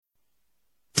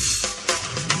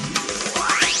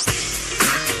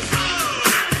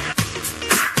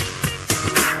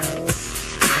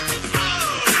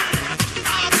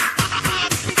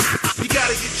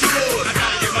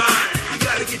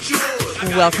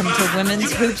Welcome to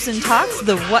Women's Hoops and Talks,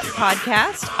 the What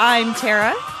Podcast. I'm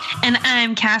Tara. And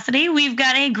I'm Cassidy. We've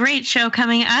got a great show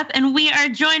coming up, and we are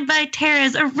joined by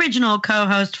Tara's original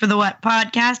co-host for the What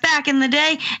Podcast back in the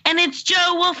day, and it's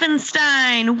Joe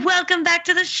Wolfenstein. Welcome back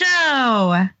to the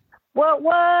show.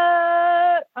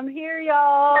 What? I'm here,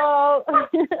 y'all.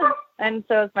 And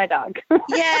so is my dog.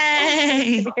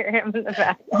 Yay! I hear him in the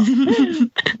back.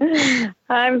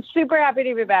 I'm super happy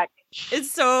to be back.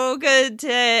 It's so good to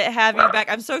have you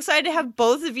back. I'm so excited to have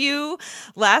both of you.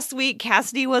 Last week,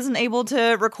 Cassidy wasn't able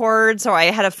to record, so I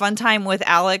had a fun time with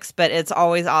Alex, but it's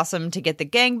always awesome to get the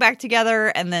gang back together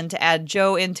and then to add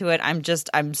Joe into it.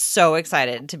 I'm so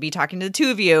excited to be talking to the two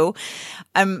of you.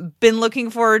 I've been looking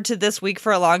forward to this week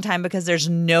for a long time because there's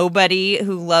nobody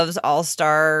who loves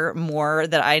All-Star more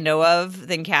that I know of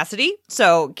than Cassidy.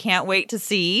 So can't wait to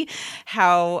see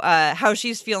how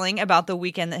she's feeling about the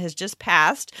weekend that has just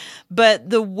passed. But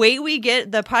the way we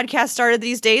get the podcast started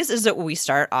these days is that we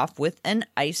start off with an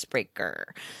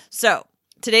icebreaker. So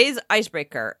today's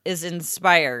icebreaker is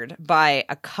inspired by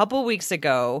a couple weeks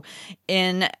ago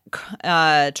in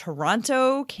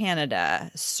Toronto,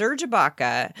 Canada. Serge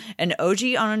Ibaka and OG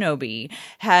Anunoby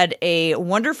had a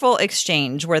wonderful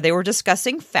exchange where they were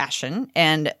discussing fashion.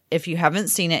 And if you haven't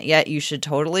seen it yet, you should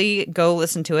totally go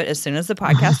listen to it as soon as the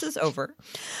podcast is over.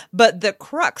 But the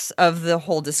crux of the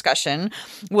whole discussion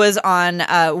was on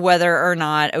whether or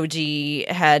not OG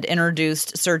had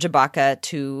introduced Serge Ibaka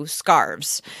to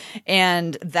scarves.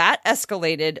 And that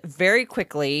escalated very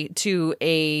quickly to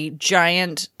a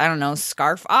giant,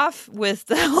 scarf off with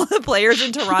all the players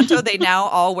in Toronto. They now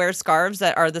all wear scarves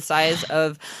that are the size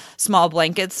of small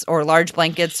blankets or large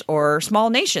blankets or small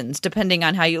nations, depending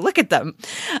on how you look at them.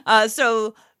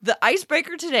 So the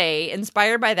icebreaker today,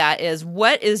 inspired by that, is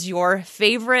what is your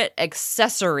favorite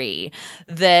accessory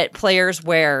that players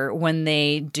wear when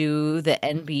they do the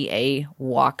NBA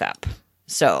walk-up?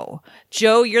 So,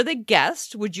 Joe, you're the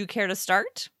guest. Would you care to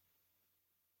start?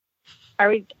 Are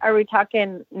we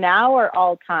talking now or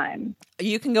all time?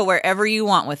 You can go wherever you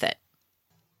want with it.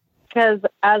 Because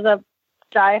as a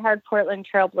diehard Portland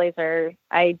Trailblazer,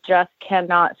 I just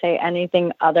cannot say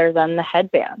anything other than the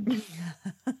headband.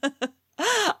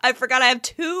 I forgot I have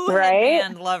two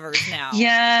headband lovers now.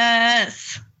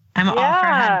 Yes. I'm all for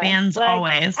headbands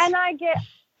always. And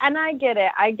I get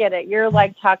it. You're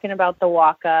like talking about the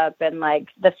walk up and like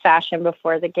the fashion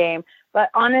before the game. But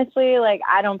honestly, like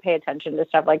I don't pay attention to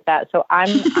stuff like that. So I'm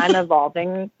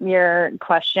evolving your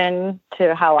question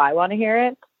to how I want to hear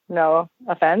it. No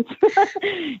offense.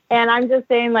 And I'm just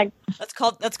saying like that's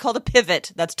called a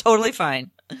pivot. That's totally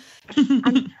fine.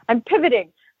 I'm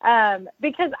pivoting.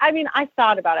 Because I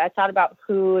thought about it. I thought about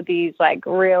who these like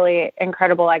really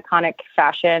incredible, iconic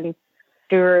fashion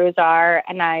gurus are.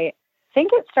 And I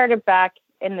think it started back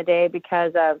in the day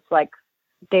because of like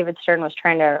David Stern was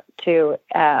trying to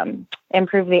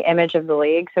improve the image of the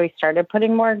league. So he started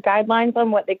putting more guidelines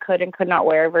on what they could and could not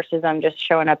wear versus them just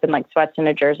showing up in like sweats and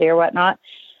a jersey or whatnot.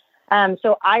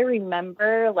 So I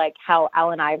remember like how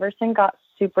Allen Iverson got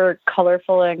super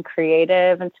colorful and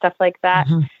creative and stuff like that.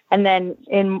 Mm-hmm. And then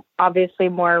in obviously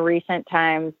more recent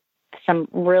times, some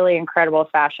really incredible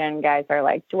fashion guys are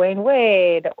like Dwayne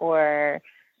Wade or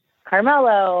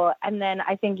Carmelo. And then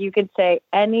I think you could say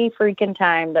any freaking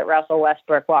time that Russell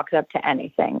Westbrook walks up to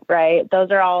anything, right?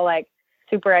 Those are all like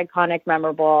super iconic,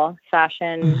 memorable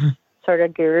fashion sort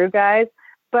of guru guys.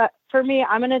 But for me,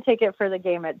 I'm going to take it for the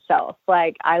game itself.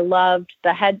 Like I loved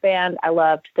the headband. I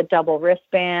loved the double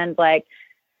wristband, like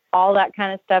all that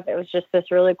kind of stuff. It was just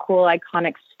this really cool,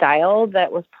 iconic style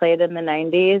that was played in the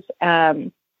 90s.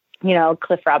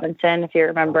 Cliff Robinson, if you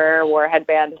remember, wore a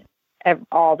headband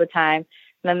all the time.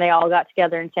 And then they all got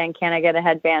together and sang, "Can I get a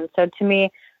headband?" So to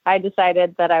me, I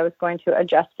decided that I was going to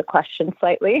adjust the question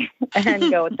slightly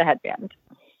and go with the headband.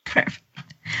 Perfect.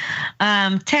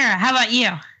 Tara, how about you?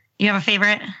 You have a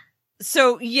favorite?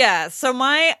 So, yeah. So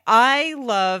I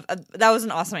love, that was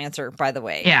an awesome answer, by the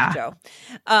way, Joe.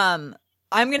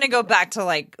 I'm going to go back to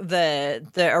like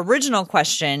the original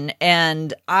question,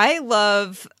 and I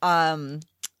love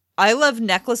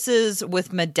necklaces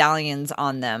with medallions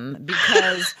on them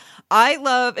because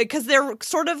because they're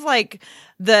sort of like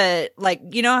I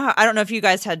don't know if you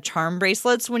guys had charm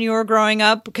bracelets when you were growing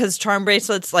up, because charm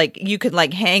bracelets, like you could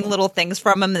like hang little things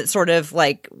from them that sort of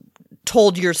like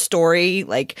told your story.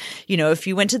 Like, if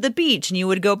you went to the beach and you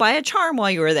would go buy a charm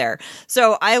while you were there.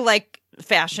 So I like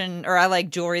fashion, or I like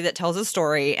jewelry that tells a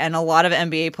story, and a lot of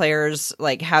NBA players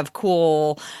like have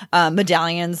cool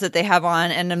medallions that they have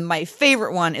on, and then my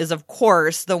favorite one is of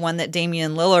course the one that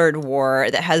Damian Lillard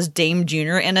wore that has Dame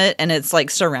Jr. in it, and it's like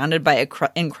surrounded by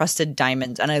encrusted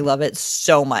diamonds, and I love it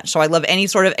so much. So I love any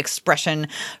sort of expression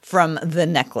from the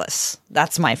necklace.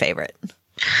 That's my favorite.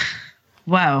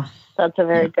 Wow, that's a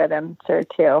very good answer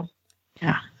too.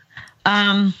 Yeah.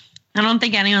 I don't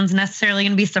think anyone's necessarily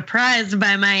going to be surprised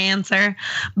by my answer,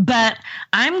 but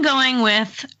I'm going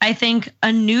with, I think,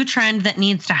 a new trend that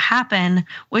needs to happen,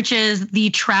 which is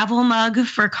the travel mug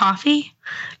for coffee,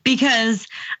 because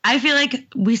I feel like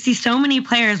we see so many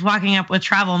players walking up with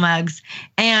travel mugs,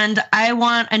 and I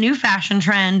want a new fashion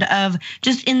trend of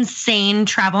just insane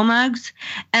travel mugs.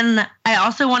 And I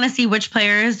also want to see which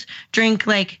players drink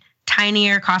like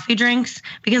tinier coffee drinks,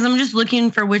 because I'm just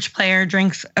looking for which player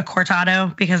drinks a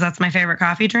cortado, because that's my favorite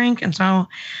coffee drink. And so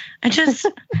I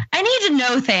need to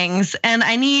know things, and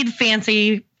I need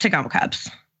fancy to-go cups.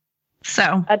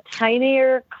 So a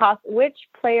tinier coffee. Which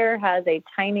player has a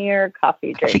tinier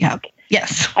coffee drink? Cup.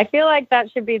 Yes. I feel like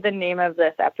that should be the name of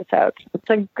this episode.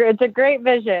 It's a great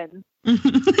vision.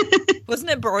 Wasn't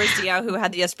it Boris Diaw who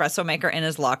had the espresso maker in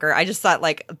his locker? I just thought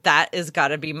like that is got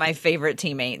to be my favorite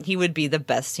teammate. He would be the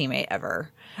best teammate ever.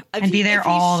 I'd be there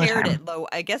all the time. It, though,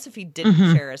 I guess if he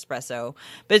didn't share espresso,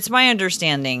 but it's my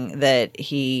understanding that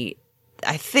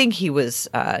I think he was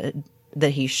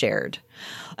that he shared.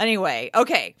 Anyway,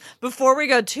 okay, before we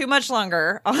go too much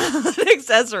longer on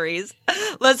accessories,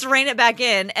 let's rein it back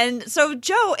in. And so,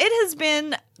 Joe, it has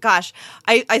been, gosh,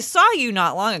 I saw you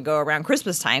not long ago around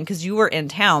Christmas time because you were in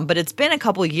town, but it's been a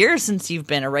couple of years since you've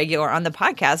been a regular on the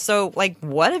podcast. So, like,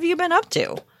 what have you been up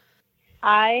to?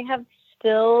 I have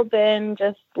still been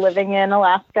just living in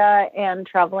Alaska and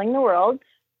traveling the world.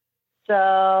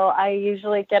 So I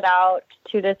usually get out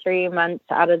 2 to 3 months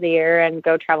out of the year and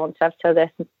go travel and stuff. So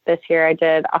this year I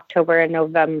did October and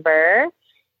November,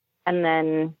 and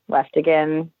then left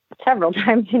again several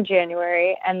times in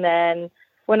January, and then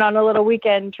went on a little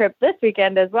weekend trip this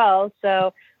weekend as well.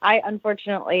 So I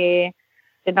unfortunately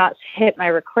did not hit my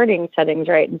recording settings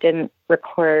right and didn't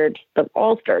record the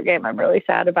All-Star game. I'm really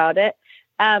sad about it.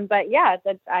 But yeah,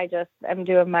 I'm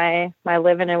doing my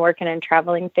living and working and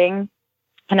traveling thing.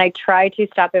 And I try to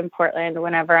stop in Portland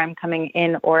whenever I'm coming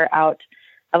in or out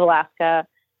of Alaska,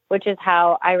 which is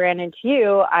how I ran into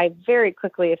you. I very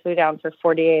quickly flew down for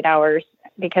 48 hours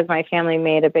because my family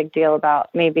made a big deal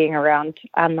about me being around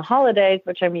on the holidays,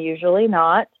 which I'm usually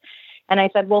not. And I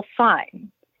said, well,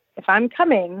 fine. If I'm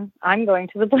coming, I'm going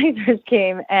to the Blazers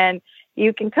game, and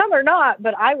you can come or not,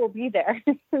 but I will be there.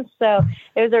 So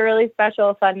it was a really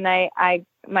special, fun night.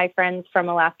 My friends from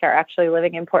Alaska are actually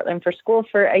living in Portland for school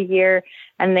for a year,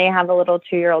 and they have a little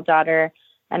 2-year-old daughter,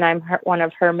 and I'm one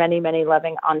of her many, many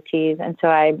loving aunties. And so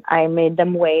I made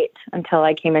them wait until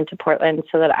I came into Portland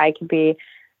so that I could be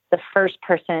the first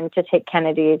person to take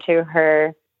Kennedy to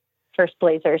her first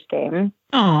Blazers game.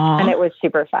 Aww. And it was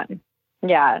super fun.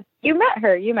 Yeah. You met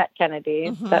her. You met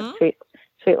Kennedy, that sweet,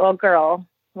 sweet little girl,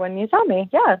 when you saw me.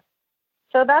 Yeah.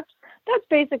 So that's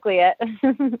basically it.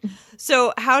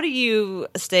 So how do you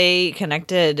stay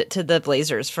connected to the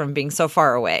Blazers from being so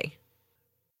far away?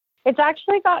 It's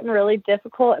actually gotten really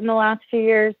difficult in the last few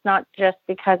years, not just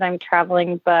because I'm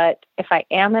traveling, but if I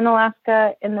am in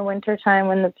Alaska in the wintertime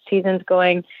when the season's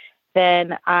going,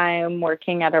 then I'm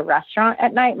working at a restaurant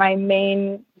at night. My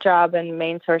main job and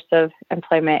main source of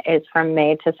employment is from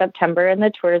May to September in the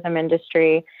tourism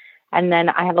industry. And then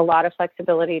I have a lot of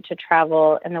flexibility to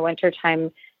travel in the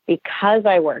wintertime because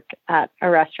I work at a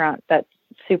restaurant that's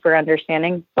super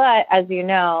understanding. But as you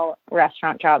know,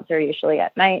 restaurant jobs are usually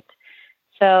at night.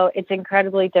 So it's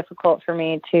incredibly difficult for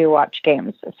me to watch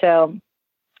games. So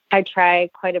I try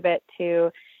quite a bit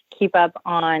to keep up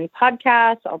on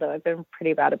podcasts, although I've been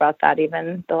pretty bad about that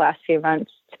even the last few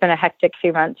months. It's been a hectic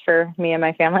few months for me and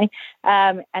my family.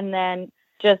 And then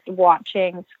just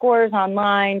watching scores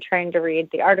online, trying to read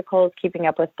the articles, keeping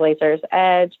up with Blazers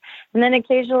Edge. And then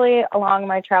occasionally along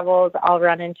my travels, I'll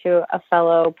run into a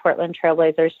fellow Portland Trail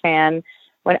Blazers fan.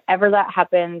 Whenever that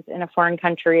happens in a foreign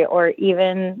country or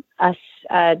even a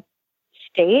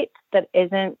state that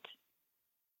isn't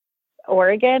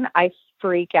Oregon, I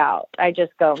freak out. I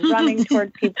just go running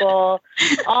toward people.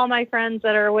 All my friends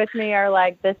that are with me are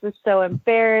like, this is so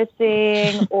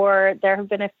embarrassing. Or there have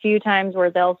been a few times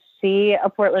where they'll see a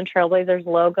Portland Trail Blazers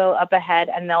logo up ahead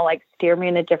and they'll like steer me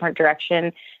in a different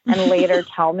direction and later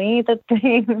tell me that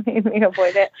they made me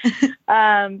avoid it.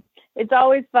 It's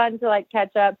always fun to like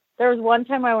catch up. There was one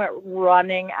time I went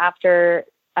running after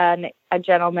an a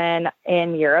gentleman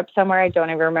in Europe somewhere. I don't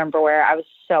even remember where. I was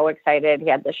so excited. He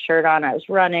had this shirt on. I was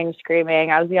running,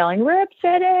 screaming. I was yelling, Rip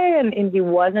City! And he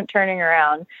wasn't turning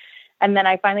around. And then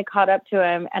I finally caught up to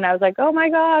him and I was like, oh my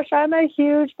gosh, I'm a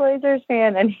huge Blazers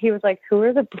fan. And he was like, who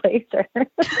are the Blazers?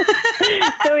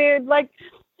 So he was like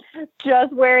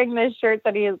just wearing this shirt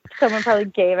that someone probably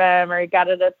gave him, or he got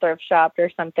it at a thrift shop or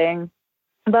something.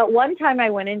 But one time I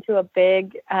went into a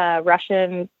big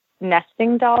Russian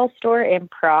nesting doll store in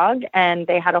Prague, and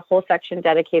they had a whole section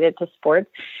dedicated to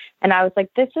sports. And I was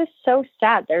like, this is so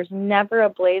sad. There's never a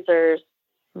Blazers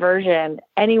version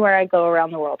anywhere I go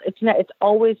around the world. It's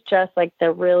always just like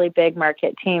the really big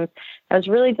market teams. I was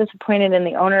really disappointed in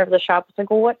the owner of the shop. Was like,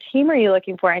 well, what team are you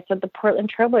looking for? And I said, the Portland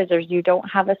Trailblazers. You don't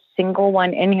have a single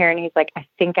one in here. And he's like, I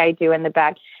think I do in the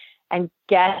back. And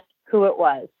guess who it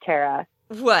was, Tara?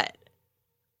 What?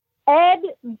 Ed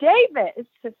Davis.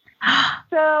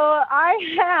 So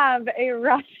I have a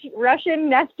Russian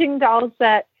nesting doll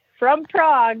set from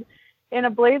Prague in a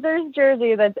Blazers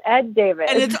jersey that's Ed Davis.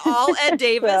 And it's all Ed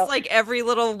Davis? So, like every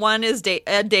little one is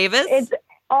Ed Davis? It's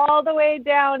all the way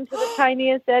down to the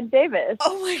tiniest Ed Davis.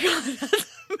 Oh my God,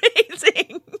 that's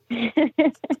amazing.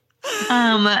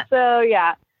 So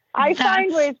yeah, I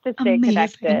find ways to stay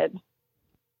connected.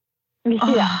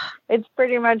 Yeah, it's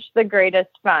pretty much the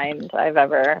greatest find I've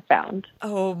ever found.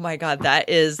 Oh my God, that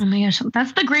is... Oh my gosh,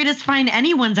 that's the greatest find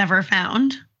anyone's ever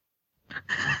found.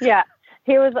 Yeah.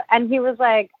 He was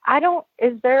like,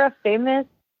 is there a famous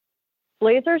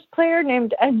Blazers player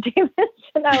named Ed Davis?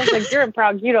 And I was like, you're in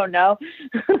Prague, you don't know.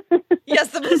 Yes,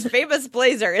 the most famous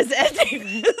Blazer is Ed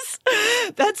Davis.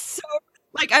 That's so,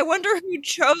 like, I wonder who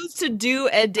chose to do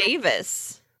Ed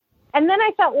Davis. And then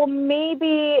I thought, well,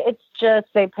 maybe it's just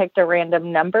they picked a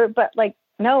random number, but like,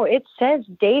 no, it says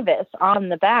Davis on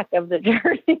the back of the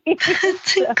jersey.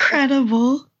 That's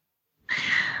incredible.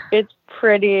 It's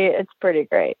pretty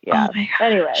great. Yeah. Oh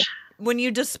anyway. When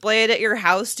you display it at your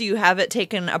house, do you have it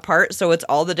taken apart so it's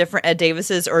all the different Ed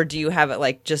Davises, or do you have it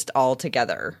like just all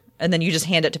together and then you just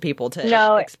hand it to people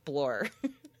to explore?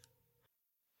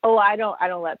 Oh, I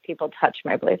don't let people touch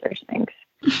my Blazers things.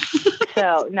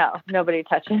 So no, nobody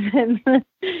touches it.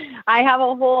 I have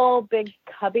a whole big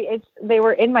cubby. They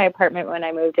were in my apartment when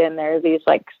I moved in. There are these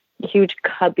like huge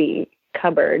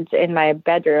cupboards in my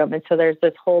bedroom, and so there's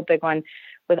this whole big one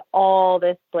with all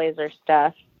this Blazer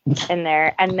stuff in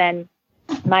there. And then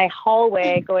my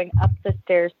hallway going up the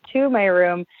stairs to my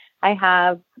room, I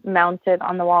have mounted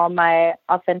on the wall my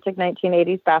authentic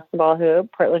 1980s basketball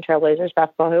hoop, Portland Trailblazers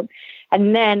basketball hoop.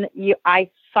 And then I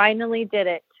finally did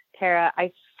it, Tara.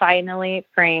 I finally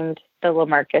framed the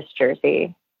LaMarcus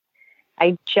jersey.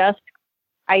 I just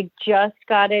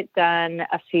got it done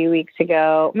a few weeks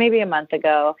ago, maybe a month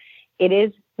ago. It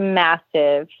is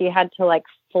massive. He had to like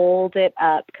fold it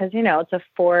up because, it's a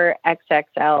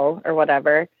 4XXL or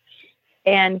whatever.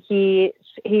 And he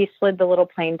slid the little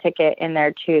plane ticket in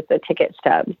there too, the ticket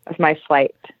stub of my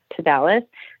flight to Dallas.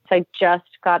 So I just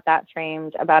got that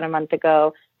framed about a month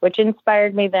ago, which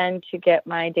inspired me then to get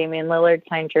my Damian Lillard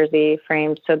signed jersey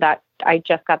framed. So that I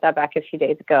just got that back a few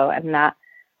days ago, and that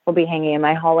will be hanging in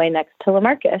my hallway next to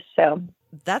LaMarcus. So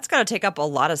that's got to take up a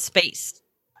lot of space.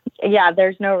 Yeah,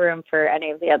 there's no room for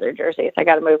any of the other jerseys. I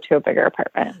got to move to a bigger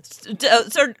apartment.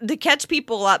 So to catch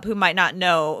people up who might not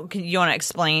know, you want to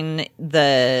explain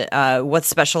what's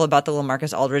special about the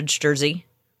LaMarcus Aldridge jersey?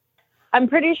 I'm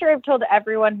pretty sure I've told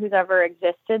everyone who's ever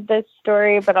existed this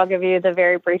story, but I'll give you the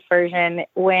very brief version.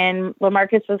 When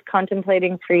LaMarcus was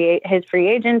contemplating his free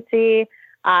agency,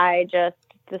 I just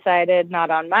decided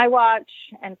not on my watch.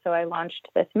 And so I launched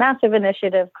this massive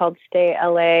initiative called Stay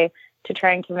LA to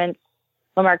try and convince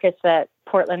LaMarcus that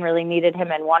Portland really needed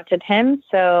him and wanted him.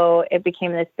 So it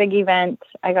became this big event.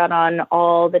 I got on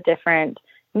all the different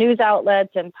news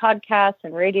outlets and podcasts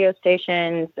and radio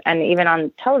stations and even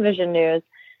on television news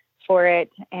for it.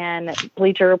 And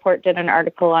Bleacher Report did an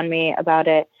article on me about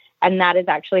it. And that is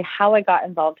actually how I got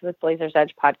involved with Blazers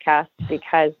Edge podcast,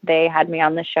 because they had me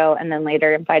on the show and then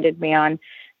later invited me on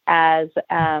as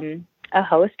a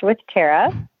host with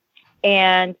Tara.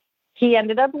 And he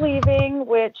ended up leaving,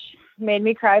 which made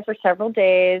me cry for several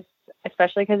days,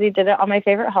 especially because he did it on my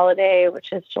favorite holiday,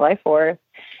 which is July 4th.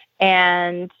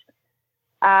 And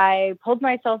I pulled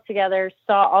myself together,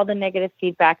 saw all the negative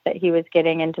feedback that he was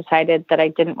getting, and decided that I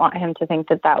didn't want him to think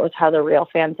that that was how the real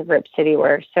fans of Rip City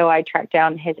were. So I tracked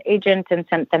down his agent and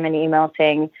sent them an email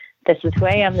saying, this is who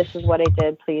I am. This is what I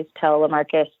did. Please tell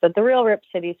LaMarcus that the real Rip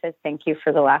City says thank you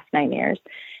for the last 9 years.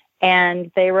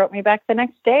 And they wrote me back the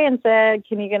next day and said,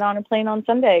 can you get on a plane on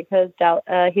Sunday? Because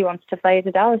he wants to fly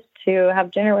to Dallas to have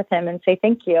dinner with him and say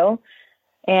thank you.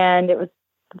 And it was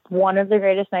one of the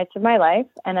greatest nights of my life.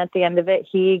 And at the end of it,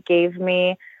 he gave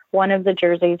me one of the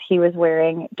jerseys he was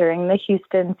wearing during the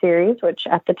Houston series, which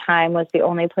at the time was the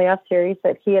only playoff series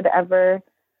that he had ever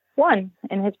won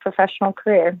in his professional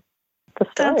career.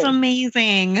 That's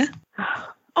amazing.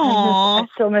 I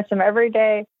still miss him every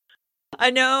day. I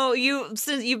know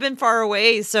since you've been far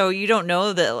away, so you don't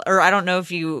know that, or I don't know if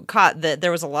you caught that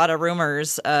there was a lot of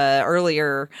rumors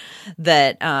earlier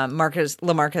that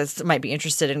LaMarcus might be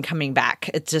interested in coming back.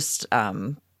 It just,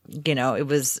 it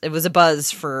was a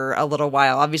buzz for a little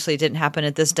while. Obviously, it didn't happen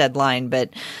at this deadline, but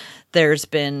there's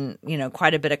been,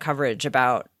 quite a bit of coverage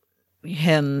about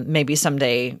him maybe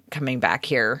someday coming back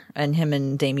here, and him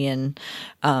and Damian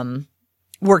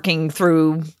working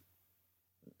through.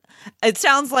 It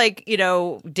sounds like,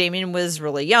 Damian was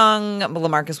really young,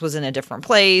 LaMarcus was in a different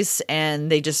place,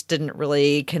 and they just didn't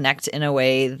really connect in a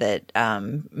way that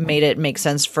made it make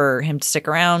sense for him to stick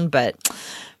around. But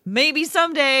maybe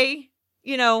someday,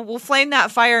 we'll flame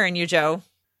that fire in you, Joe.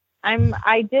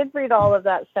 I did read all of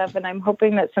that stuff, and I'm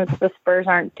hoping that since the Spurs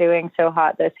aren't doing so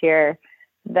hot this year,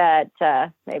 that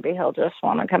maybe he'll just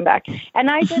want to come back. And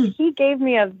he gave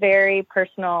me a very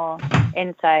personal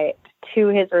insight to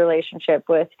his relationship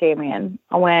with Damian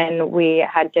when we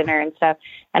had dinner and stuff.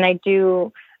 And I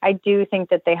do think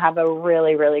that they have a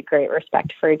really, really great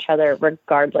respect for each other,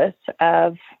 regardless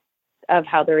of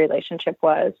how the relationship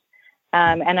was.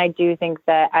 And I do think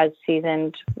that as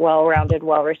seasoned, well-rounded,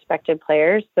 well-respected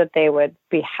players, that they would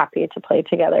be happy to play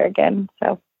together again.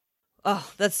 So.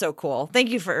 Oh, that's so cool. Thank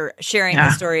you for sharing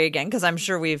the story again, because I'm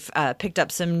sure we've picked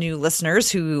up some new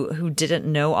listeners who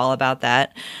didn't know all about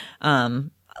that.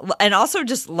 And also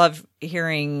just love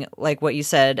hearing like what you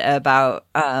said about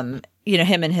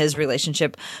him and his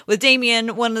relationship with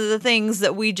Damian. One of the things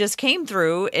that we just came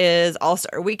through is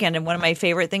All-Star Weekend, and one of my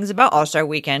favorite things about All-Star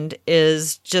Weekend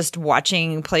is just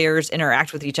watching players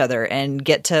interact with each other and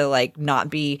get to like not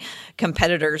be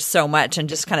competitors so much and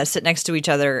just kind of sit next to each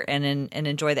other and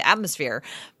enjoy the atmosphere.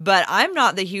 But I'm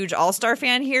not the huge All-Star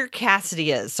fan here.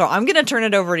 Cassidy is. So I'm going to turn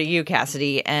it over to you,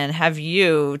 Cassidy, and have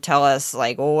you tell us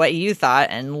like what you thought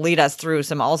and lead us through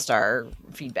some All-Star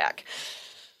feedback.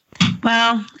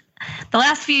 Well, the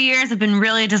last few years I've been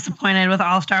really disappointed with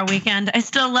All-Star Weekend. I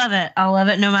still love it. I'll love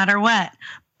it no matter what.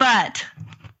 But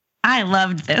I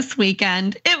loved this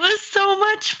weekend. It was so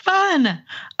much fun.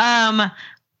 I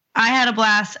had a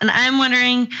blast, and I'm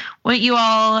wondering what you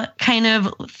all kind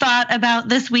of thought about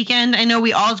this weekend. I know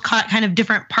we all caught kind of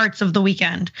different parts of the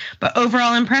weekend, but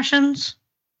overall impressions?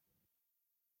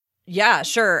 Yeah,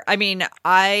 sure. I mean,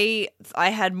 I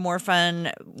had more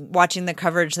fun watching the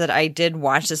coverage that I did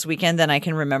watch this weekend than I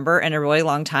can remember in a really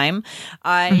long time.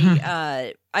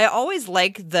 I always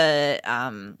like the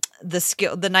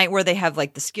night where they have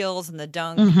like the skills and the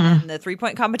dunk and the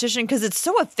 3-point competition, because it's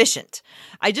so efficient.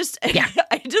 I just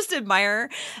admire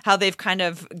how they've kind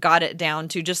of got it down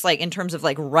to just like in terms of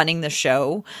like running the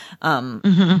show.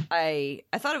 I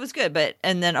thought it was good,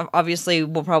 and then obviously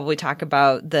we'll probably talk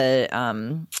about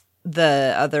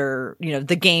the other,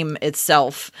 the game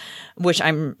itself, which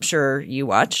I'm sure you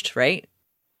watched, right?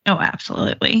 Oh,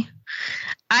 absolutely.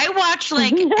 I watched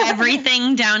like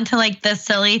everything down to like the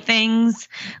silly things.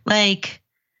 Like,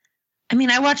 I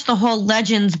mean, I watched the whole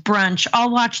Legends brunch.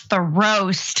 I'll watch the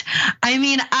roast. I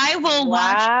mean, I will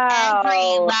watch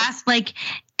every last, like,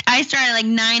 I started at like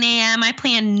 9 a.m. I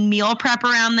planned meal prep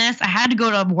around this. I had to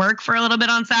go to work for a little bit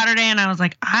on Saturday, and I was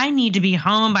like, I need to be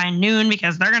home by noon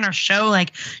because they're going to show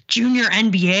like junior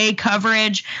NBA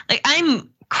coverage. Like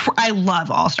I love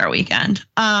All-Star Weekend.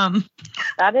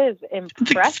 That is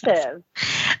impressive.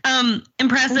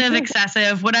 Impressive,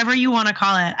 excessive, whatever you want to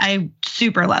call it. I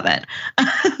super love it.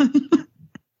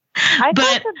 I thought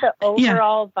that the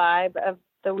overall vibe of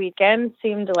the weekend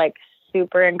seemed like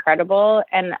super incredible.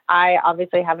 And I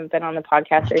obviously haven't been on the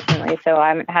podcast recently, so I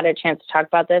haven't had a chance to talk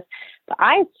about this, but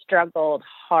I struggled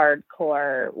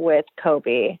hardcore with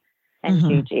Kobe and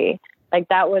Gigi. Like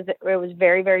it was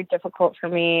very, very difficult for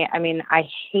me. I mean, I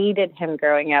hated him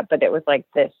growing up, but it was like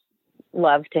this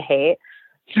love to hate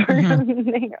sort of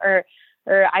thing. Or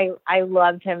I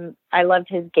loved him. I loved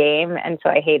his game. And so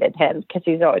I hated him because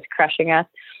he's always crushing us.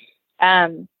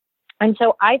 And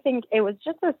so I think it was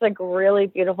just this like really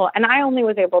beautiful, and I only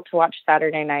was able to watch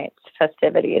Saturday night's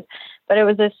festivities, but it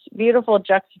was this beautiful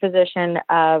juxtaposition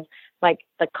of like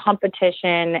the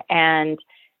competition and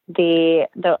the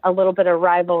a little bit of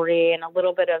rivalry and a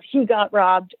little bit of he got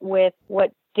robbed with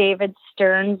what David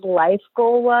Stern's life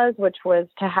goal was, which was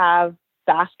to have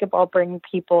basketball bring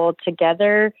people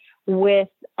together with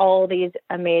all these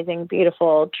amazing,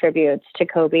 beautiful tributes to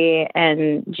Kobe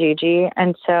and Gigi.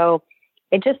 And so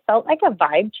it just felt like a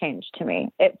vibe change to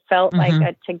me. It felt like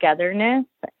a togetherness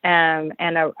and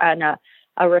a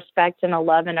respect and a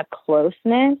love and a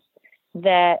closeness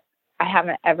that I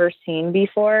haven't ever seen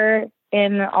before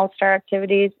in all-star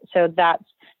activities. So that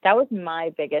was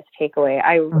my biggest takeaway.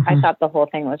 I thought the whole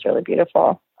thing was really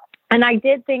beautiful. And I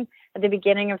did think at the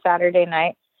beginning of Saturday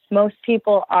night, most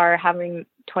people are having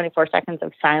 24 seconds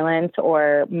of silence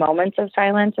or moments of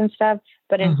silence and stuff.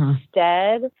 But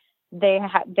instead,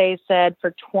 they said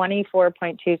for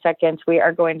 24.2 seconds, we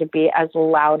are going to be as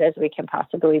loud as we can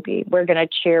possibly be. We're going to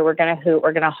cheer. We're going to hoot.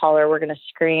 We're going to holler. We're going to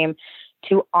scream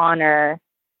to honor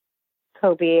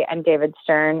Kobe and David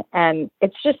Stern. And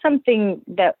it's just something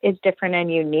that is different and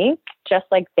unique, just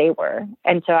like they were.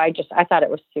 And so I thought it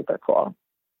was super cool.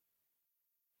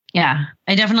 Yeah,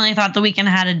 I definitely thought the weekend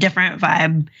had a different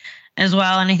vibe as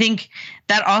well. And I think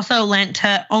that also lent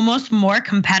to almost more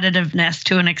competitiveness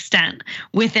to an extent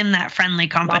within that friendly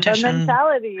competition. Mamba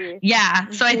mentality. Yeah.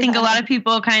 So I think a lot of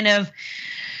people kind of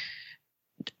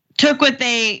took what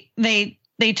they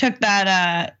took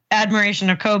that admiration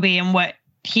of Kobe and what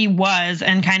he was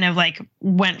and kind of like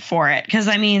went for it. Because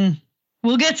I mean,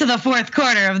 we'll get to the fourth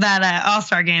quarter of that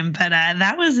All-Star game, but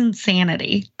that was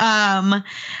insanity.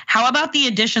 How about the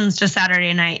additions to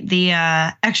Saturday night? The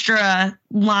extra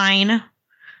line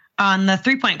on the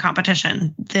three-point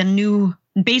competition,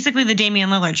 basically the Damian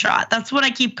Lillard shot. That's what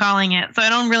I keep calling it, so I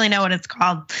don't really know what it's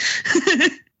called.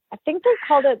 I think they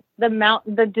called it the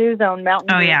Do Zone, Mountain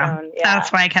Dew Zone. Yeah,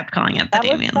 that's why I kept calling it the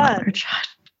Damian Lillard shot.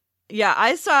 Yeah,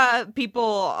 I saw people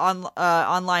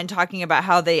online talking about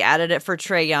how they added it for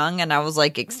Trae Young, and I was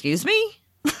like, excuse me?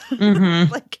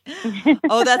 Like,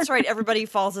 oh, that's right. Everybody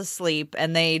falls asleep,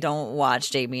 and they don't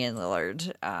watch Damian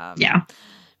Lillard.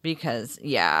 Because,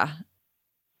 I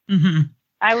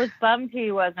was bummed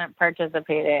he wasn't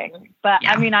participating. But,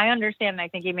 I mean, I understand. I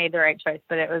think he made the right choice,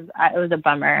 but it was a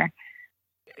bummer.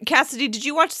 Cassidy, did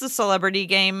you watch the Celebrity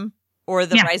Game? Or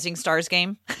the Rising Stars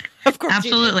game? Of course.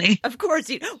 Absolutely. Of course.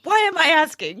 Why am I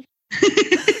asking?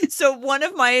 So one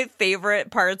of my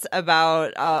favorite parts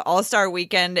about All-Star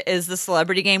Weekend is the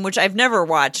Celebrity Game, which I've never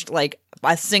watched like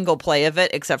a single play of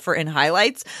it except for in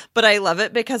highlights. But I love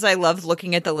it because I love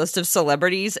looking at the list of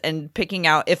celebrities and picking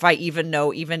out if I even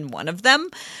know even one of them.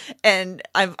 And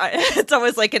it's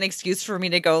always like an excuse for me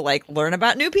to go like learn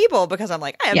about new people because I'm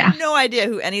like, I have no idea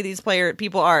who any of these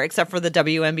people are except for the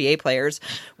WNBA players,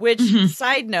 which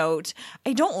side note,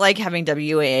 I don't like having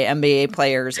WNBA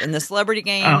players in the Celebrity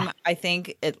Game. Oh. I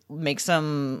think it makes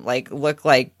them like look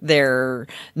like they're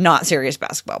not serious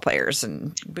basketball players.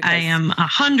 And I am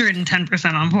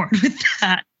 110% on board with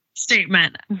that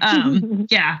statement. I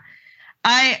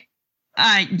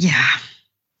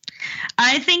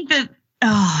think that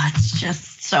it's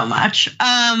just so much.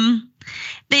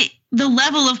 The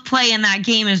level of play in that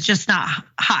game is just not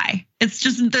high. It's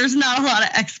just there's not a lot of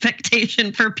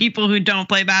expectation for people who don't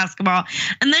play basketball,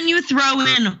 and then you throw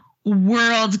in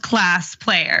world-class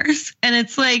players, and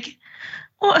it's like,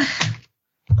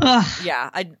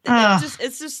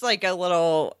 it's just like a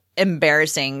little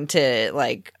embarrassing to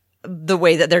like the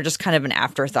way that they're just kind of an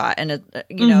afterthought, and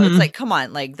it's like, come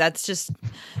on, like that's just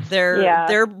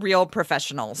they're real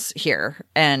professionals here,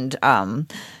 and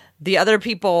the other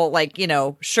people, like,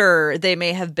 sure, they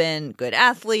may have been good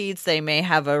athletes, they may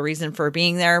have a reason for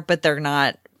being there, but they're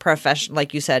not professional,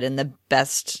 like you said, in the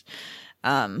best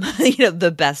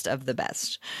the best of the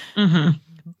best.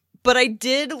 But I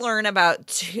did learn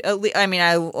about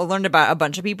I learned about a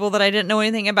bunch of people that I didn't know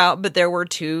anything about, but there were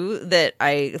two that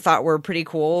I thought were pretty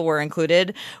cool were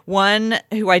included. One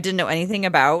who I didn't know anything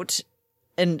about,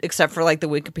 and except for like the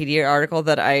Wikipedia article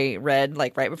that I read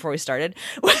like right before we started,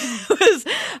 was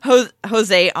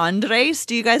Jose Andres.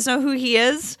 Do you guys know who he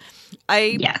is?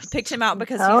 I picked him out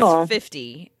because he's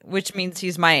 50, which means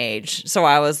he's my age. So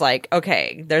I was like,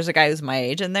 okay, there's a guy who's my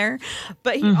age in there.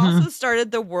 But he also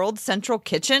started the World Central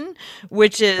Kitchen,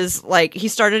 which is like, he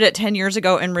started it 10 years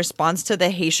ago in response to the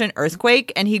Haitian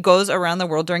earthquake. And he goes around the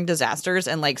world during disasters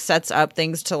and like sets up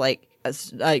things to like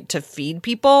to feed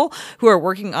people who are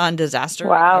working on disaster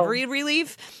recovery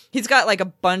relief. He's got like a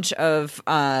bunch of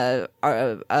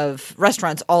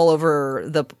restaurants all over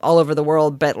the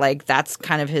world, but like that's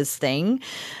kind of his thing.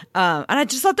 And I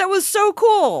just thought that was so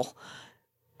cool.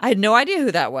 I had no idea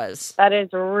who that was. That is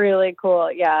really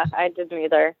cool. Yeah, I didn't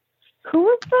either. Who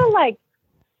was the like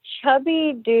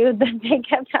chubby dude that they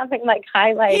kept having like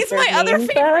highlights? He's my other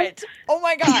favorite. Oh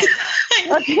my god.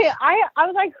 Okay, I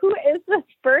was like, who is this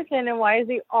person and why is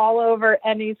he all over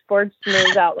any sports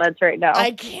news outlets right now?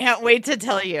 I can't wait to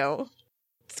tell you.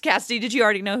 Cassidy, did you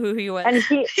already know who he was? And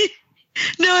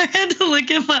No, I had to look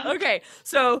him up. Okay,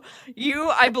 so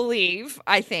you,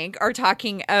 I think, are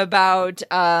talking about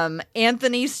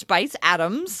Anthony Spice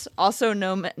Adams, also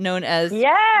known as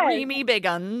Creamy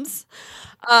Biggins.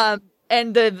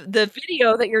 And the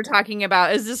video that you're talking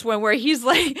about is this one where he's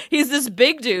this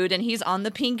big dude and he's on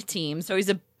the pink team. So he's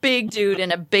a big dude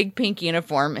in a big pink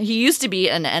uniform. He used to be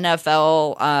an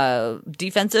NFL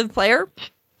defensive player.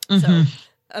 So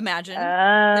imagine.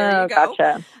 There you go.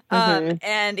 Gotcha.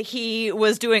 And he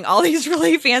was doing all these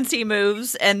really fancy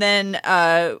moves and then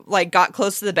got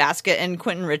close to the basket and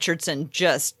Quentin Richardson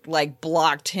just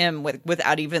blocked him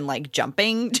without even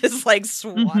jumping, just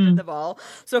swatted the ball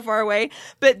so far away.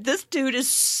 But this dude is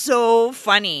so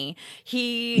funny.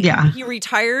 He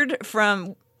retired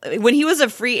from when he was a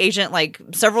free agent,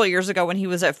 several years ago when he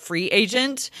was a free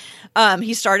agent,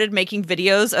 he started making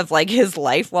videos of his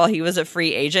life while he was a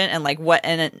free agent and what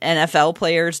NFL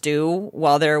players do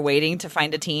while they're waiting to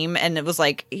find a team. And it was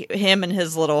him and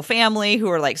his little family who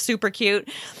were super cute.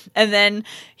 And then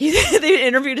they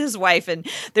interviewed his wife and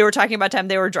they were talking about time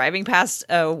they were driving past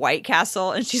a White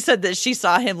Castle. And she said that she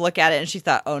saw him look at it and she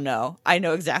thought, oh no, I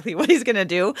know exactly what he's going to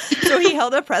do. So he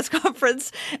held a press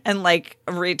conference and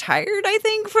retired, I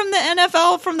think, from the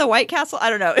NFL, from the White Castle. I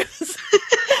don't know.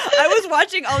 I was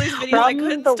watching all these videos. I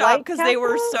couldn't stop because they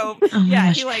were so. He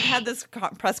had this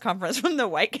press conference from the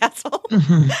White Castle.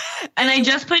 And I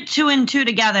just put 2 and 2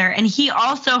 together. And he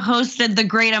also hosted the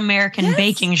Great American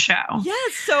Baking Show.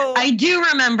 Yes. So I do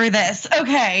remember this.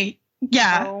 Okay.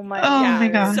 Yeah. Oh my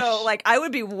gosh. So I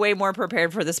would be way more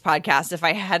prepared for this podcast if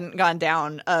I hadn't gone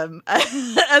down a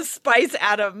Spice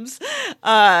Adams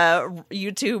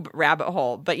YouTube rabbit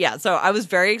hole. But yeah, so I was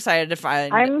very excited to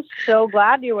find. I'm so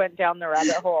glad you went down the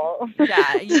rabbit hole.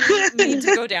 Yeah, you need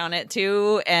to go down it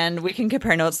too, and we can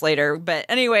compare notes later. But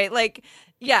anyway,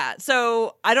 yeah,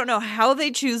 so I don't know how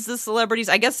they choose the celebrities.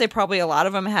 I guess a lot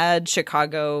of them had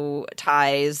Chicago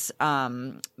ties,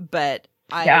 but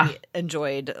I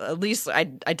enjoyed, at least I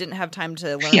didn't have time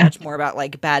to learn much more about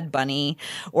Bad Bunny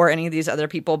or any of these other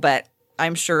people, but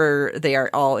I'm sure they are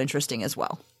all interesting as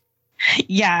well.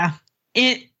 Yeah,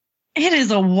 it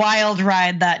is a wild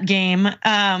ride, that game.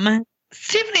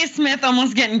 Stephen A. Smith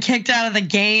almost getting kicked out of the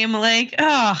game.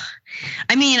 I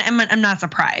mean, I'm not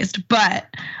surprised, but.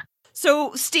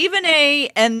 So Stephen A.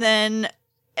 and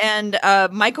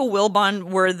Michael Wilbon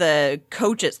were the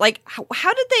coaches.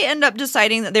 How did they end up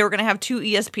deciding that they were going to have 2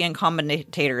 ESPN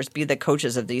commentators be the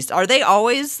coaches of these? Are they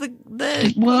always the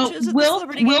coaches of the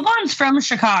celebrity game? Wilbon's from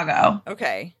Chicago.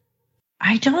 Okay.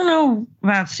 I don't know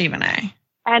about Stephen A.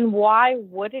 And why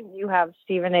wouldn't you have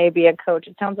Stephen A. be a coach?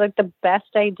 It sounds like the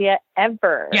best idea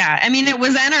ever. Yeah, I mean, it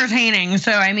was entertaining,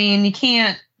 so I mean, you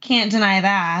can't deny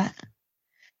that.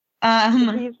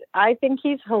 I think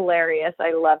he's hilarious.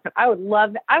 I love him. I would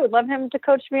love him to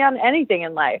coach me on anything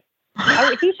in life.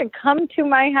 He should come to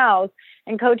my house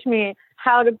and coach me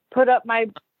how to put up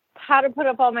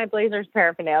all my Blazers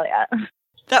paraphernalia.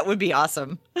 That would be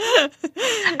awesome.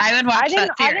 I would watch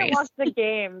that series.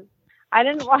 I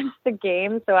didn't watch the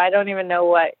game, so I don't even know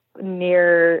what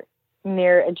near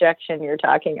ejection you're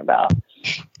talking about.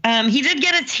 He did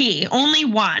get a T, only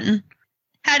one.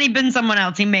 Had he been someone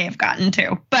else, he may have gotten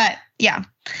 2. But yeah,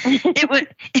 it was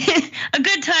a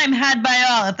good time had by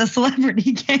all at the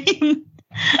celebrity game.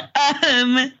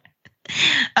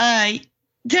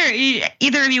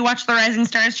 Either of you watch the Rising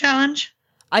Stars Challenge?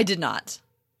 I did not.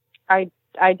 I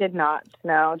did not.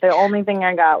 No, the only thing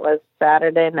I got was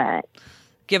Saturday night.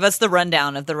 Give us the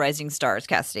rundown of the Rising Stars,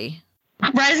 Cassidy.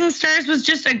 Rising Stars was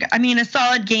just a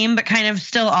solid game, but kind of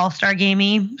still all-star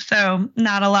gamey. So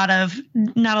not a lot of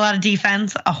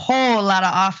defense, a whole lot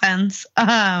of offense.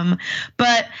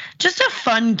 But just a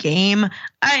fun game.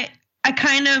 I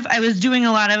was doing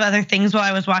a lot of other things while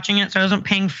I was watching it, so I wasn't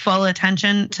paying full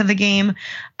attention to the game.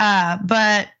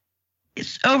 But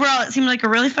overall, it seemed like a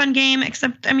really fun game,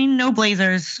 except, I mean, no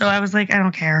Blazers. So I was like, I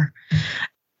don't care.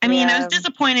 I mean, I was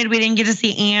disappointed we didn't get to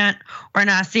see Ant or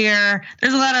Nasir.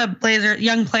 There's a lot of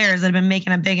young players that have been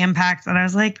making a big impact. And I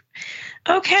was like,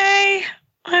 okay.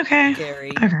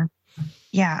 Gary. Okay.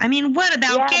 Yeah. I mean, what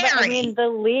about Gary? But, I mean,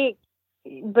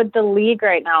 the league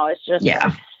right now is just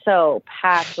so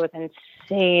packed with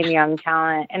insane young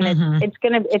talent. And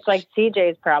it's like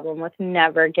CJ's problem with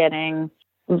never getting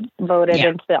voted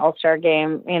into the All-Star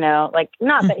game, not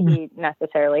that he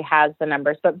necessarily has the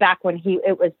numbers, but back when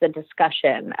it was the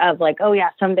discussion of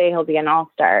someday he'll be an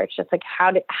All-Star. It's just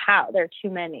how there are too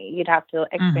many. You'd have to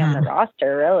expand the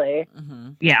roster, really.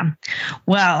 Yeah.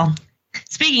 Well,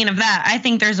 speaking of that, I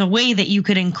think there's a way that you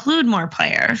could include more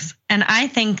players, and I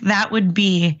think that would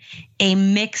be a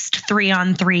mixed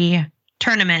 3-on-3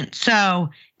 tournament. So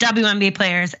WNBA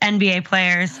players, NBA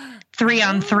players,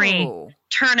 3-on-3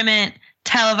 tournament,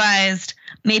 televised,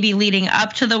 maybe leading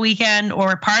up to the weekend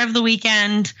or part of the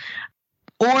weekend.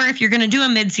 Or if you're going to do a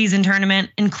mid-season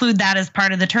tournament, include that as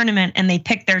part of the tournament, and they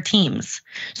pick their teams.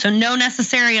 So no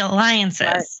necessary alliances.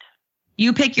 Right.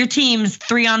 You pick your teams,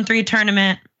 3-on-3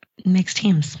 tournament, mixed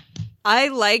teams. I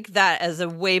like that as a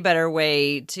way better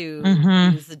way to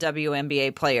use the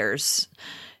WNBA players.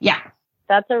 Yeah.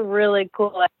 That's a really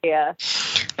cool idea.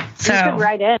 So, you should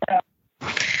write in.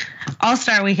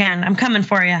 All-Star Weekend. I'm coming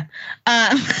for you.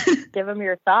 Give them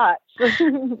your thoughts.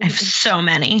 I have so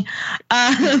many.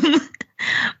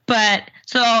 But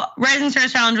so Rising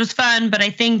Stars Challenge was fun, but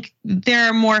I think there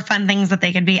are more fun things that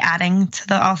they could be adding to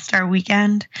the All-Star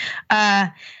Weekend.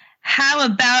 How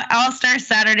about All-Star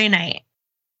Saturday night?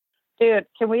 Dude,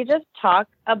 can we just talk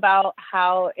about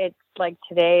how it's like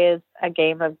today's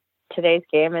game is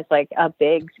like a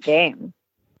big game.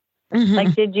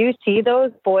 Like, did you see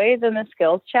those boys in the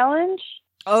skills challenge?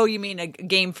 Oh, you mean a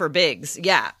game for bigs?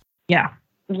 Yeah. Yeah.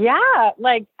 Yeah.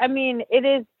 Like, I mean,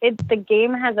 the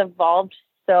game has evolved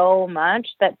so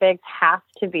much that bigs have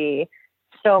to be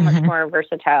so much more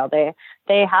versatile. They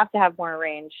have to have more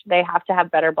range. They have to have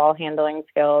better ball handling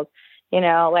skills. You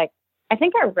know, like, I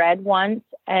think I read once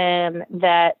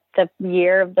that the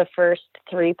year of the first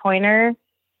 3-pointer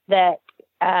that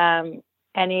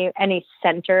any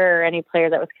center or any player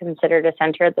that was considered a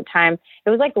center at the time, it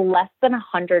was like less than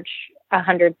 100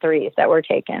 threes that were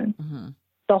taken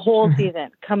the whole season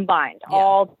combined,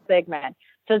 all big men.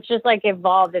 So it's just like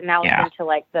evolved, and now it's into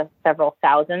like the several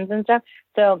thousands and stuff.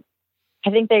 So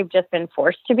I think they've just been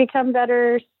forced to become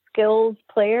better skills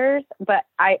players. But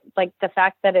I like the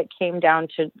fact that it came down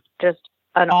to just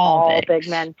an all big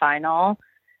men final.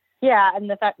 Yeah, and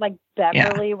the fact like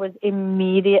Beverly was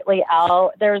immediately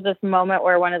out. There was this moment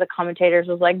where one of the commentators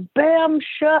was like, "Bam,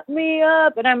 shut me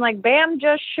up," and I'm like, "Bam,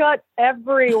 just shut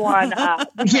everyone up."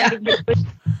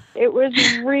 It was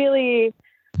really,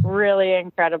 really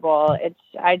incredible.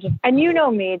 And you know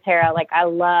me, Tara, like I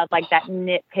love like that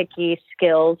nitpicky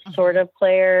skills sort of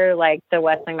player, like the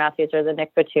Wesley Matthews or the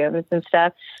Nick Batums and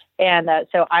stuff. And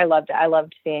so I loved it. I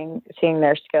loved seeing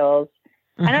their skills.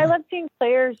 And I love seeing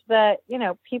players that, you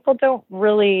know, people don't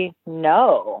really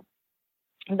know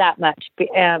that much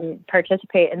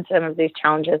participate in some of these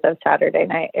challenges of Saturday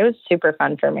night. It was super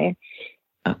fun for me.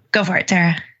 Oh, go for it,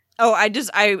 Tara. Oh, I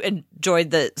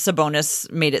enjoyed that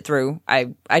Sabonis made it through.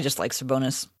 I just like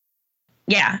Sabonis.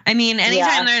 Yeah. I mean,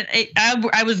 anytime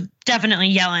I was definitely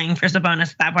yelling for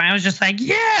Sabonis at that point. I was just like,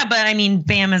 yeah, but I mean,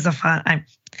 Bam is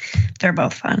they're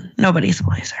both fun. Nobody's a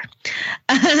Blazer.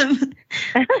 How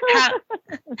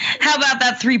about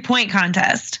that 3-point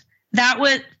contest?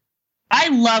 I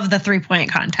love the 3-point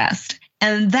contest.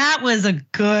 And that was a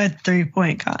good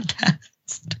 3-point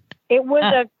contest. It was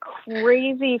a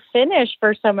crazy finish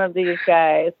for some of these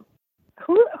guys.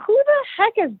 Who the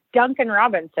heck is Duncan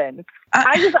Robinson?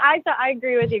 I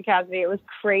agree with you, Cassidy. It was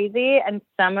crazy. And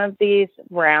some of these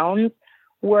rounds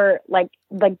were like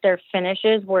their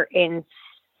finishes were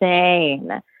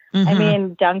insane. I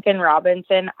mean, Duncan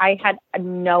Robinson, I had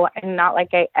not like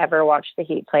I ever watched the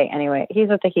Heat play anyway. He's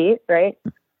with the Heat, right?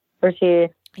 Or is he?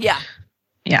 Yeah.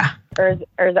 Yeah. Or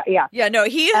yeah. Yeah, no,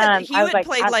 he had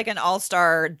played like an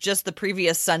all-star just the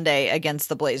previous Sunday against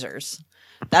the Blazers.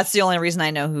 That's the only reason I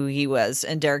know who he was,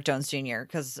 and Derek Jones Jr.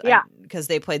 because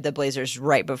they played the Blazers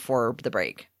right before the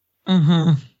break.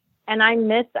 And I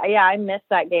missed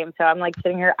that game. So I'm like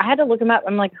sitting here. I had to look him up.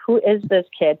 I'm like, who is this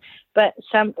kid? But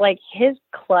some like his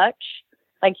clutch,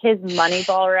 like his money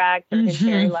ball racks or his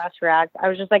very last racks. I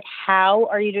was just like, how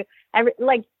are you doing?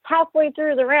 Like halfway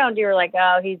through the round, you were like,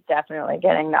 oh, he's definitely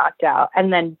getting knocked out.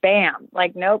 And then bam,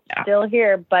 like, nope, still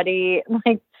here, buddy.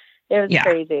 Like it was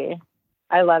crazy.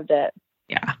 I loved it.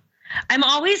 Yeah. I'm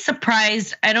always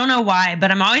surprised. I don't know why,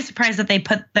 but I'm always surprised that they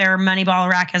put their money ball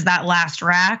rack as that last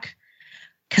rack.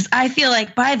 Because I feel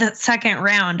like by the second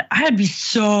round, I'd be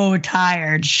so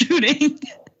tired shooting.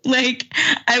 Like,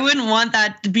 I wouldn't want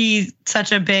that to be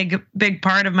such a big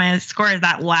part of my score as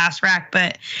that last rack.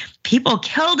 But people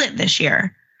killed it this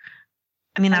year.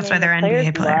 I mean, that's why they're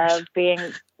NBA players.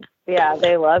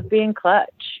 They love being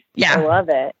clutch. Yeah. I love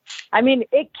it. I mean,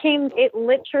 the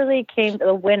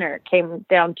winner came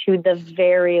down to the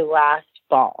very last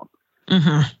ball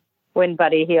when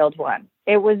Buddy Hield won.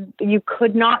 You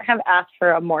could not have asked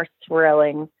for a more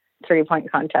thrilling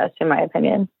 3-point contest, in my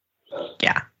opinion.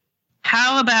 Yeah.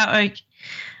 How about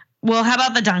Well, how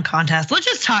about the dunk contest? Let's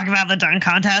just talk about the dunk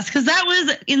contest because that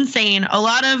was insane. A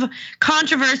lot of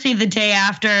controversy the day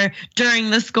after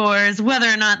during the scores, whether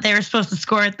or not they were supposed to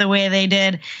score it the way they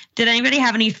did. Did anybody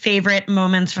have any favorite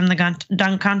moments from the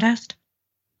dunk contest?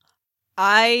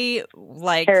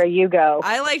 Tara, you go.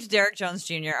 I liked Derek Jones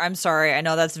Jr. I'm sorry. I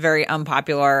know that's very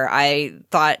unpopular. I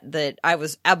thought that I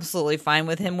was absolutely fine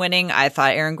with him winning. I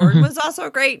thought Aaron Gordon was also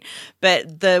great.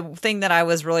 But the thing that I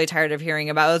was really tired of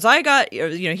hearing about was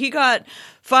he got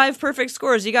 5 perfect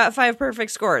scores. You got 5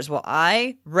 perfect scores. Well,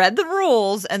 I read the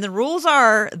rules, and the rules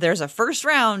are there's a first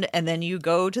round, and then you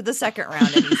go to the second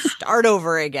round and you start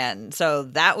over again. So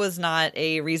that was not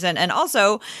a reason. And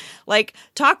also,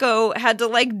 Taco had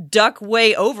to duck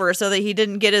way over so that he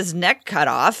didn't get his neck cut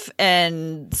off.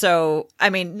 And so, I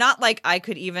mean, not like I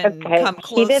could even come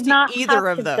close to either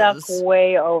of those. Duck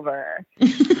way over.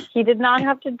 He did not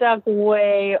have to duck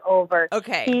way over.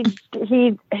 Okay.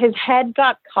 His head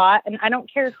got caught, and I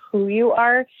don't care who you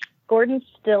are, Gordon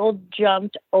still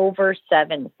jumped over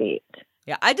 7 feet.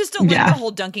 Yeah, I just don't like the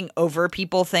whole dunking over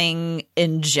people thing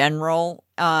in general.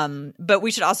 But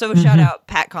we should also shout out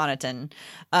Pat Connaughton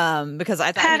because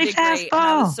I thought he did great. And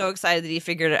I was so excited that he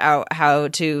figured out how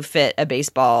to fit a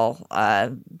baseball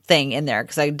thing in there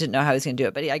because I didn't know how he was going to do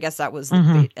it. But I guess that was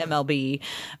the MLB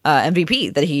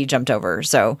MVP that he jumped over.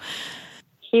 So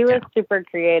he was super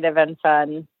creative and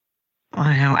fun.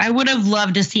 Wow, I would have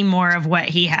loved to see more of what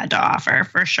he had to offer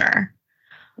for sure.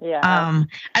 Yeah.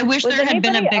 I wish there had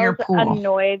been a bigger pool.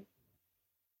 Annoyed?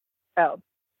 Oh,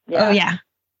 yeah. Oh, yeah.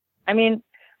 I mean,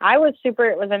 was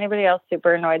anybody else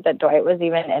super annoyed that Dwight was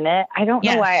even in it? I don't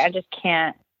know why. I just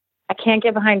can't. I can't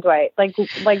get behind Dwight.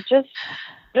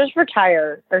 Just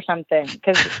retire or something.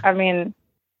 Because I mean,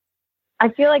 I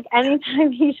feel like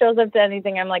anytime he shows up to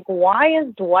anything, I'm like, why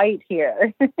is Dwight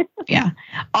here? Yeah.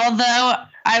 Although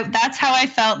that's how I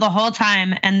felt the whole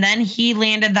time. And then he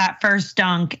landed that first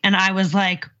dunk and I was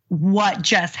like, what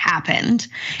just happened?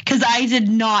 Because I did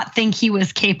not think he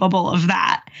was capable of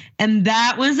that. And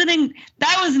that was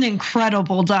an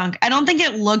incredible dunk. I don't think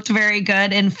it looked very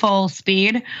good in full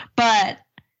speed, but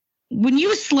when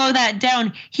you slow that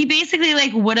down, he basically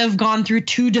would have gone through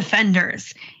 2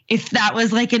 defenders if that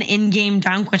was an in-game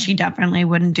dunk, which he definitely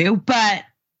wouldn't do. But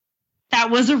that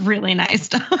was a really nice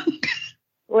dunk.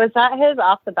 Was that his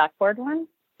off the backboard one?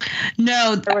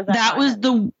 No,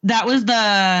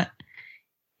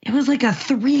 it was like a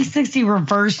 360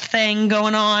 reverse thing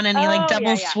going on, and he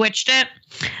double switched it.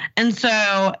 And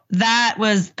so that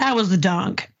was the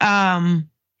dunk. I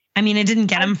mean, it didn't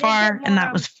get him far, and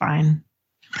that was fine.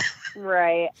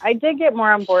 Right. I did get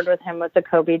more on board with him with the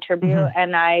Kobe tribute,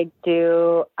 and I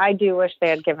do wish they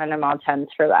had given him all 10s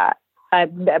for that.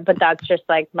 But that's just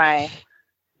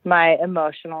my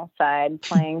emotional side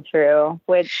playing through,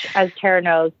 which, as Tara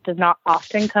knows, does not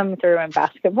often come through in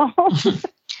basketball.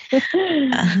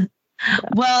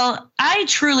 Well, I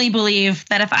truly believe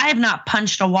that if I have not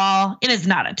punched a wall, it is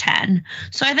not a 10.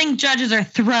 So I think judges are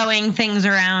throwing things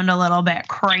around a little bit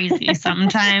crazy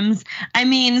sometimes. I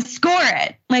mean, score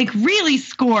it. Really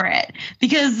score it.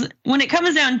 Because when it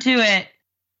comes down to it,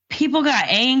 people got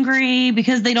angry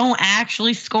because they don't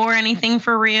actually score anything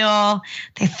for real.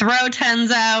 They throw 10s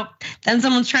out. Then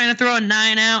someone's trying to throw a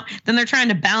 9 out. Then they're trying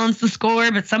to balance the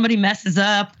score, but somebody messes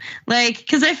up.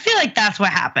 Because I feel like that's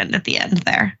what happened at the end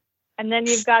there. And then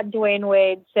you've got Dwayne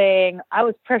Wade saying, I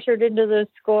was pressured into the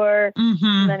score.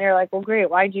 And then you're like, well, great.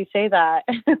 Why'd you say that?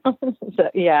 So,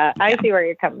 I see where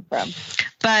you're coming from.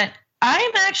 But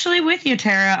I'm actually with you,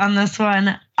 Tara, on this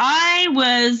one. I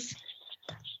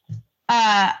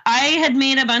had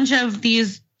made a bunch of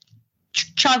these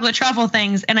chocolate truffle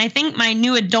things, and I think my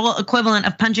new adult equivalent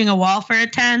of punching a wall for a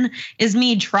 10 is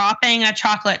me dropping a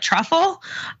chocolate truffle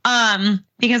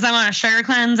because I'm on a sugar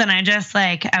cleanse, and I just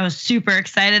I was super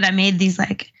excited. I made these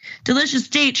delicious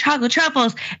date chocolate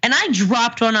truffles, and I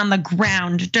dropped one on the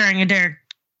ground during a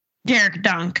Derek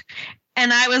dunk,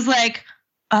 and I was like,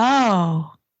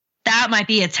 oh, that might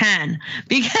be a 10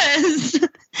 because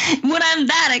when I'm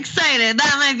that excited,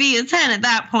 that might be a 10 at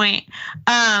that point.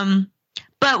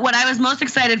 But what I was most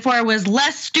excited for was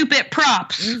less stupid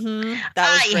props.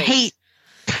 I hate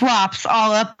props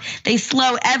all up. They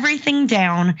slow everything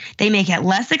down. They make it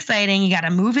less exciting. You got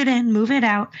to move it in, move it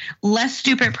out. Less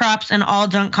stupid props in all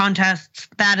dunk contests.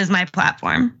 That is my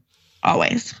platform.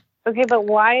 Always. Okay, but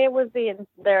why was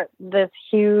this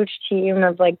huge team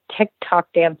of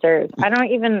TikTok dancers? I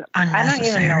don't even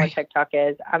know what TikTok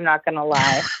is. I'm not gonna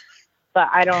lie. But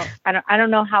I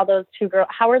don't know how those two girls,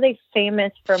 how are they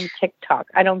famous from TikTok?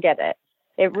 I don't get it.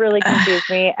 It really confused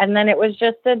me. And then it was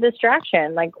just a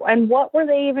distraction. And what were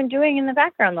they even doing in the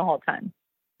background the whole time?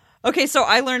 Okay, so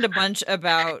I learned a bunch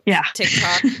about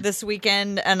TikTok this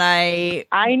weekend, and I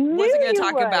knew wasn't going to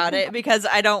talk would. about it because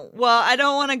I don't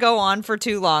want to go on for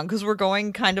too long because we're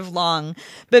going kind of long.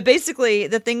 But basically,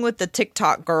 the thing with the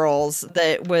TikTok girls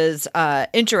that was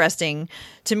interesting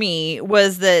to me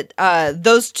was that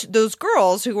those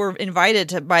girls who were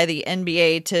invited by the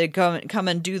NBA to come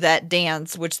and do that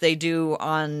dance, which they do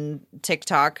on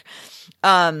TikTok,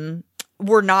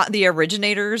 were not the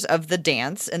originators of the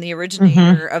dance. And the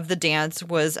originator of the dance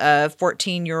was a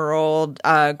 14-year-old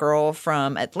girl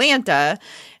from Atlanta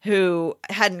who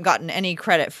hadn't gotten any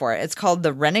credit for it. It's called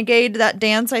the Renegade, that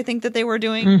dance I think that they were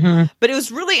doing. But it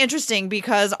was really interesting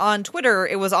because on Twitter,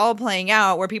 it was all playing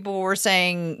out where people were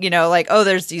saying, like, oh,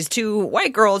 there's these two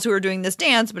white girls who are doing this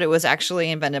dance, but it was actually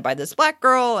invented by this black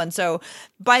girl. And so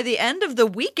by the end of the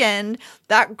weekend,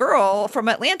 that girl from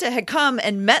Atlanta had come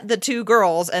and met the two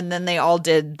girls, and then they all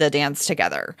did the dance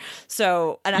together.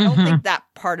 So, and I don't think that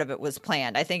part of it was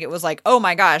planned. I think it was like, oh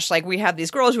my gosh, like we have these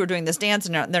girls who are doing this dance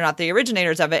and they're not the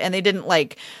originators of it. And they didn't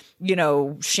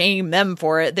shame them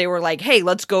for it. They were like, hey,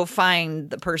 let's go find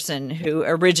the person who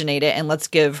originated and let's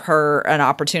give her an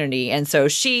opportunity. And so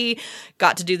she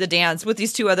got to do the dance with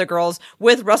these two other girls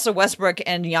with Russell Westbrook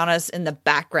and Giannis in the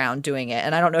background doing it.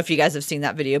 And I don't know if you guys have seen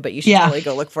that video, but you should totally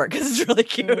go look for it because it's really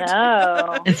cute.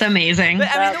 No. It's amazing. But,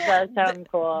 that does sound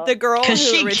cool. The girl who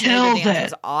she originated killed the dance it.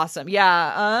 was awesome.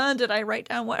 Yeah. Did I write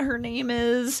down what her name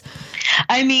is?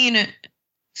 I mean,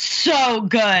 so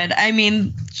good. I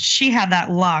mean, she had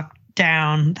that locked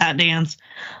down, that dance.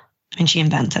 I mean, she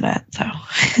invented it, so.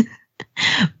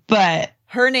 But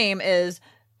her name is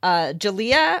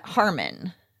Jalea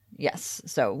Harmon. Yes.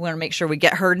 So we want to make sure we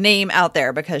get her name out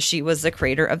there because she was the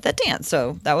creator of that dance.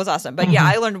 So that was awesome. But yeah,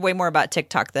 I learned way more about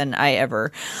TikTok than I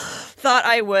ever thought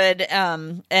I would.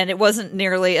 And it wasn't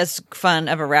nearly as fun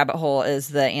of a rabbit hole as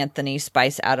the Anthony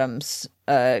Spice Adams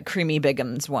Creamy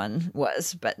Bigums one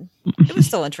was, but it was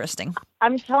still interesting.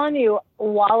 I'm telling you,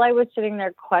 while I was sitting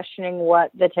there questioning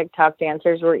what the TikTok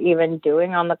dancers were even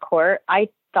doing on the court, I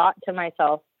thought to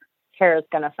myself, Tara's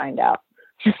going to find out.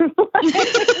 You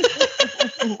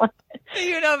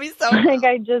know me so well. Like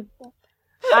I just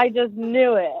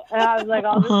knew it. And I was like,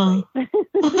 I'll just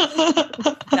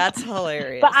wait. That's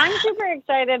hilarious. But I'm super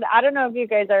excited. I don't know if you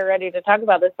guys are ready to talk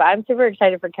about this, but I'm super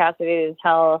excited for Cassidy to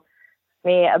tell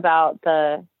me about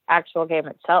the actual game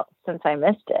itself since I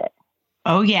missed it.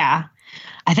 Oh, yeah.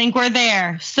 I think we're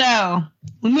there. So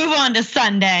we move on to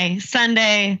Sunday.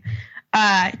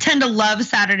 I tend to love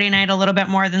Saturday night a little bit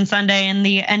more than Sunday in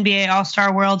the NBA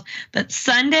All-Star world. But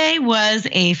Sunday was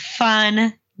a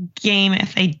fun game,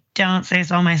 if I don't say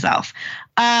so myself.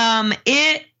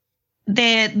 The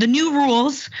new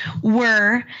rules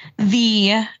were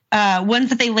the ones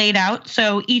that they laid out.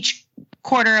 So each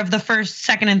quarter of the first,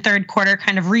 second, and third quarter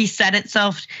kind of reset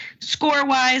itself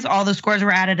score-wise. All the scores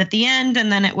were added at the end,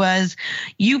 and then it was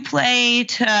you play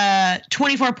to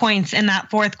 24 points in that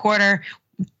fourth quarter,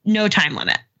 no time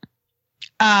limit.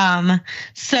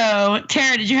 So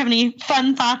Tara, did you have any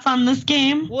fun thoughts on this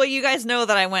game? Well, you guys know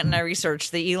that I went and I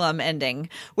researched the Elam ending,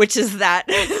 which is that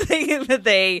thing that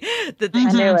they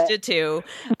changed it to.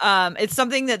 It's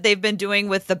something that they've been doing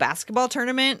with the basketball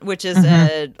tournament, which is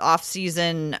a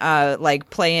off-season,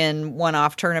 play-in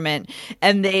one-off tournament.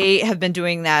 And they have been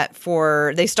doing that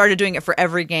they started doing it for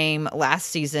every game last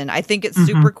season. I think it's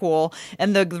super cool.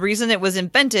 And the reason it was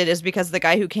invented is because the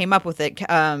guy who came up with it,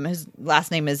 his last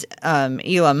name is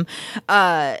Elam,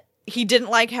 he didn't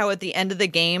like how at the end of the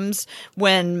games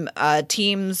when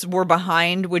teams were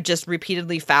behind would just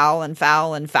repeatedly foul and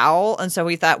foul and foul. And so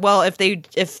he thought, well,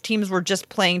 if teams were just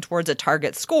playing towards a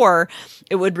target score,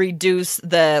 it would reduce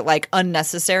the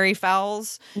unnecessary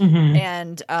fouls.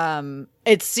 And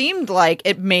it seemed like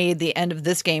it made the end of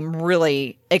this game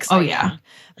really exciting. Oh, yeah.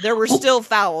 There were still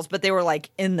fouls, but they were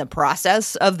in the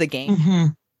process of the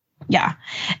game. Yeah.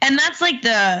 And that's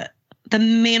the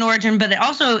main origin, but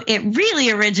it really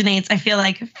originates, I feel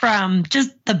like, from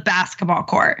just the basketball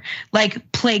court,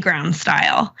 playground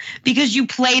style, because you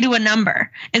play to a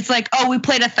number. It's we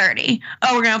played a 30.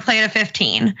 Oh, we're going to play at a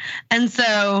 15. And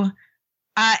so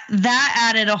that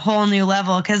added a whole new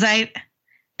level because I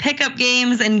pick up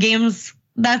games,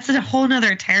 that's a whole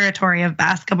nother territory of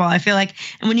basketball, I feel like.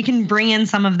 And when you can bring in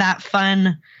some of that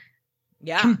fun,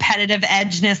 competitive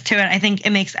edgeness to it, I think it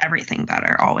makes everything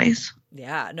better always.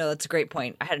 Yeah, no, that's a great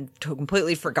point. I had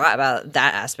completely forgot about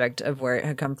that aspect of where it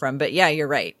had come from. But yeah, you're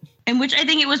right. And which I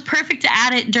think it was perfect to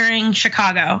add it during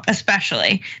Chicago,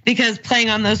 especially because playing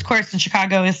on those courts in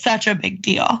Chicago is such a big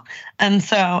deal. And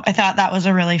so I thought that was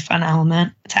a really fun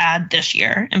element to add this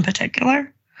year in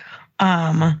particular.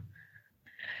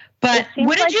 But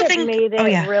what did you think? Made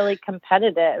it really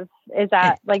competitive. Is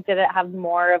that did it have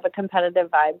more of a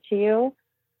competitive vibe to you?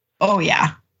 Oh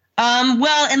yeah.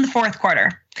 Well, in the fourth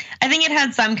quarter, I think it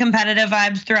had some competitive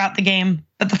vibes throughout the game,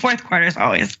 but the fourth quarter is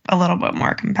always a little bit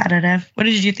more competitive. What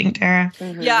did you think, Tara?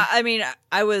 Mm-hmm. Yeah, I mean,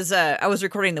 I was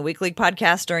recording the Week League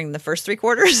podcast during the first 3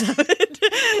 quarters of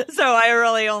it, so I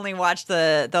really only watched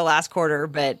the last quarter.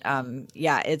 But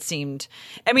yeah, it seemed.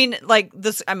 I mean, like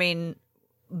this. I mean,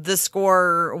 the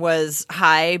score was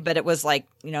high, but it was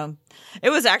it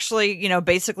was actually,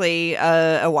 basically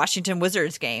a Washington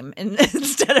Wizards game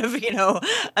instead of,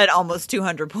 an almost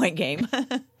 200-point game.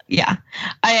 Yeah.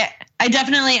 I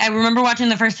remember watching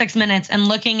the first 6 minutes and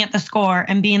looking at the score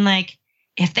and being like,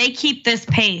 if they keep this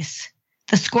pace,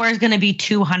 the score is going to be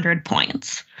 200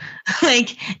 points.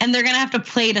 And they're going to have to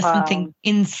play to something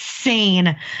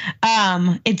insane.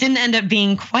 It didn't end up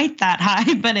being quite that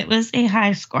high, but it was a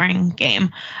high scoring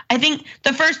game. I think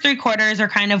the first 3 quarters are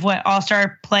kind of what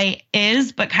All-Star play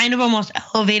is, but kind of almost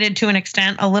elevated to an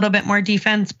extent, a little bit more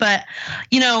defense, but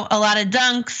a lot of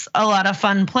dunks, a lot of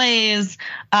fun plays,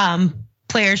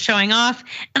 players showing off.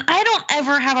 And I don't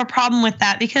ever have a problem with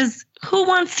that because who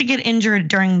wants to get injured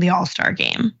during the All-Star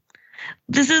game?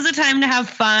 This is a time to have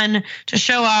fun, to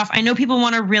show off. I know people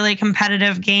want a really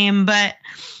competitive game, but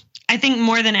I think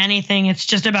more than anything, it's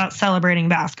just about celebrating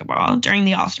basketball during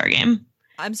the All-Star game.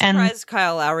 I'm surprised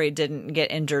Kyle Lowry didn't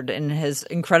get injured in his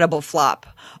incredible flop.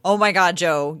 Oh my God,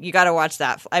 Joe, you got to watch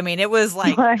that. I mean, it was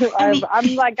like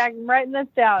I'm writing this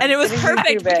down, and it was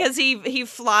perfect because he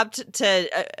flopped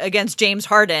against James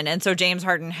Harden, and so James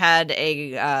Harden had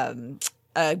a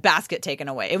basket taken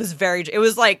away. It was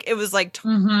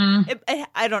mm-hmm.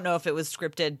 I don't know if it was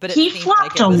scripted, but it seemed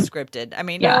like it was scripted. I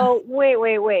mean, Oh,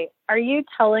 wait. Are you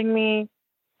telling me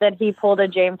that he pulled a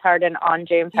James Harden on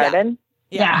James Harden?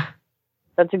 Yeah.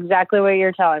 That's exactly what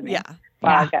you're telling me. Yeah.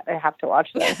 Wow, I have to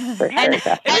watch this for sure.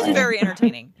 It was very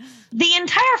entertaining. The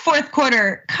entire fourth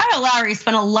quarter, Kyle Lowry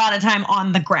spent a lot of time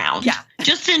on the ground. Yeah.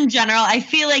 Just in general, I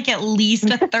feel like at least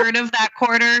a third of that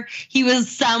quarter, he was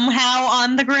somehow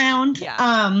on the ground.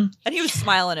 Yeah. And he was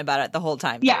smiling about it the whole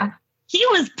time. Yeah. He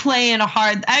was playing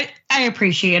hard. I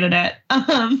appreciated it.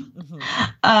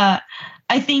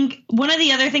 I think one of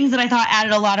the other things that I thought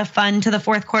added a lot of fun to the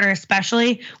fourth quarter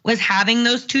especially was having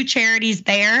those 2 charities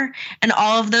there and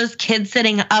all of those kids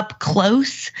sitting up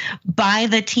close by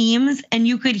the teams, and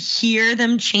you could hear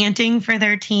them chanting for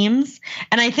their teams.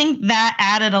 And I think that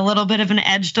added a little bit of an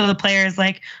edge to the players,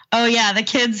 like, oh yeah, the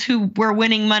kids who we're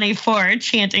winning money for are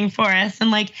chanting for us. And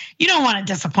you don't want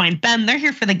to disappoint them. They're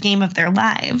here for the game of their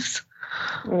lives.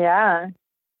 Yeah.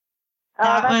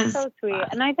 Oh, that's so sweet.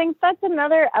 And I think that's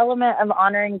another element of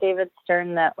honoring David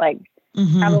Stern that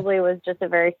probably was just a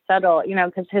very subtle,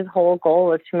 because his whole goal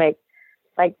was to make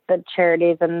the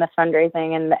charities and the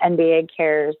fundraising and the NBA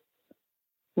Cares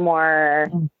more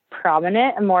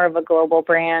prominent and more of a global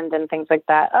brand and things like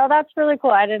that. Oh, that's really cool.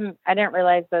 I didn't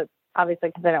realize that, obviously,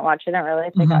 because I didn't watch it. I didn't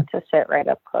realize they got to sit right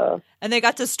up close. And they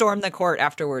got to storm the court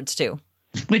afterwards too,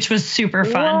 which was super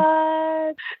fun.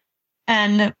 What?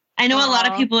 And I know a lot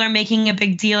of people are making a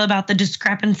big deal about the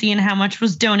discrepancy in how much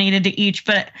was donated to each,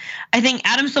 but I think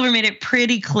Adam Silver made it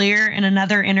pretty clear in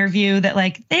another interview that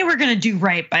they were going to do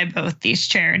right by both these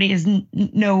charities,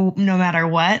 no matter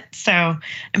what. So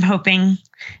I'm hoping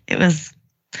it was.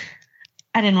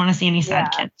 I didn't want to see any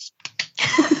sad kids.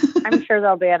 I'm sure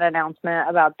there'll be an announcement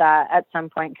about that at some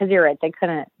point, because you're right, they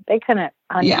couldn't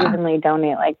unevenly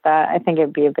donate like that. I think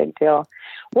it'd be a big deal.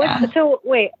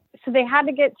 So they had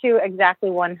to get to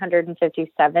exactly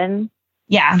 157.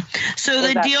 Yeah. So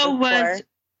the deal was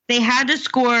they had to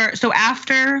score. So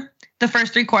after the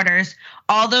first 3 quarters,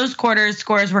 all those quarters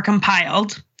scores were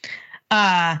compiled.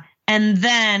 And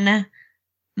then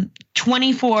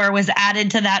 24 was added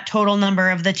to that total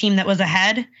number of the team that was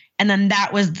ahead. And then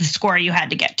that was the score you had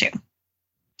to get to.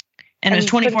 And it was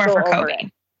 24 for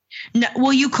Kobe. No,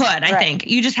 well, you could, I think.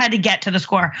 You just had to get to the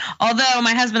score. Although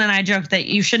my husband and I joked that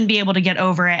you shouldn't be able to get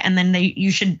over it, and then you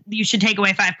should take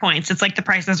away 5 points. It's like The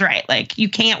Price is Right. You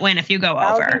can't win if you go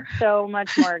over. That would be so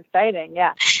much more exciting,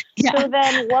 yeah. So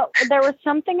then there was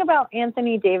something about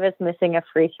Anthony Davis missing a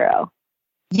free throw.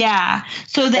 Yeah.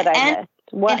 So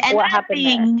what happened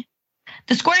there?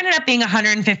 The score ended up being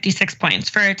 156 points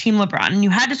for Team LeBron, and you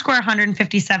had to score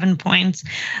 157 points.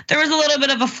 There was a little bit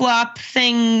of a flop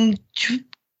thing.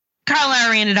 Kyle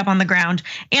Lowry ended up on the ground.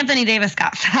 Anthony Davis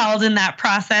got fouled in that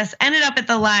process, ended up at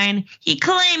the line. He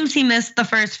claims he missed the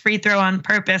first free throw on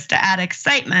purpose to add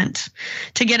excitement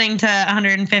to getting to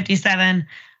 157.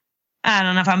 I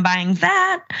don't know if I'm buying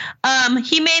that.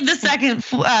 He made the second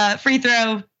free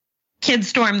throw. Kids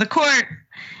stormed the court.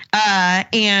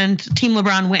 and Team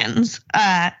LeBron wins.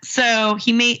 So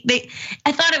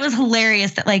I thought it was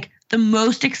hilarious that like the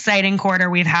most exciting quarter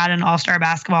we've had in All-Star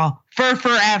basketball for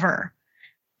forever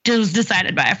was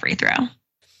decided by a free throw.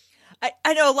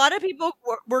 I know a lot of people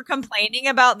were complaining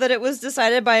about that it was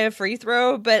decided by a free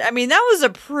throw, but I mean, that was a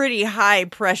pretty high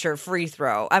pressure free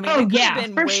throw. I mean, it could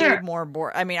have been way more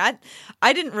boring. I mean, I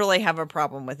didn't really have a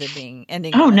problem with it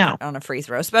ending on a free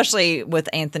throw, especially with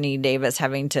Anthony Davis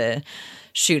having to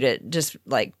shoot it just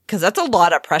like, because that's a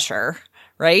lot of pressure,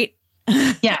 right?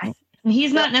 Yeah.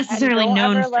 He's not necessarily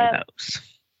known for those.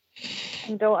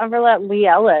 And don't ever let Lee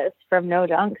Ellis from No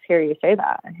Dunks hear you say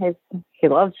that. He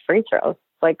loves free throws.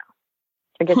 Like,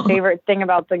 his favorite thing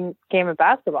about the game of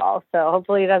basketball. So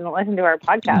hopefully he doesn't listen to our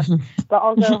podcast, but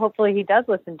also hopefully he does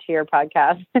listen to your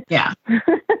podcast. Yeah.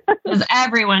 Because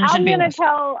everyone should be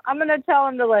listening. I'm going to tell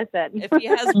him to listen. If he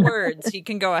has words, he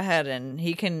can go ahead and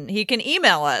he can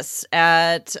email us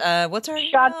at, what's our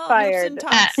Shots email? fired.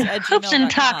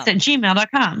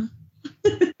 hoopsandtalks@gmail.com.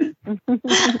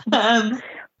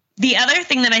 The other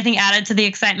thing that I think added to the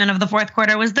excitement of the fourth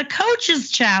quarter was the coaches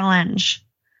challenge.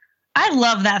 I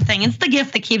love that thing. It's the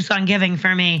gift that keeps on giving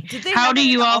for me. How do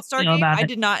you all feel about it? I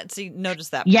did not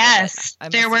notice that. Yes,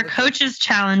 there were coaches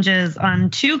challenges on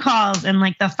 2 calls in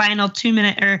like the final 5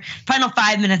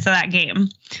 minutes of that game.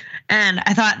 And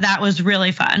I thought that was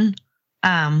really fun.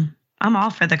 I'm all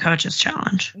for the coaches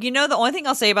challenge. You know, the only thing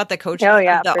I'll say about the coaches of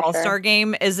the All-Star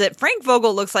game is that Frank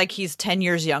Vogel looks like he's 10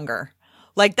 years younger.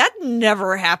 Like, that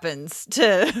never happens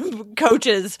to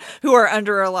coaches who are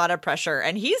under a lot of pressure.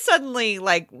 And he's suddenly,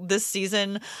 like, this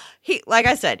season, like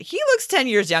I said, he looks 10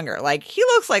 years younger. Like, he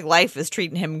looks like life is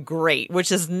treating him great,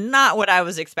 which is not what I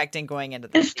was expecting going into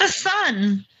this season. The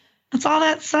sun. It's all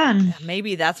that sun.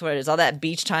 Maybe that's what it is. All that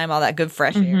beach time, all that good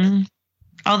fresh air.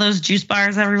 All those juice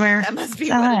bars everywhere. That must be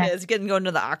what it is. Going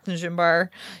to the oxygen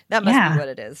bar. That must be what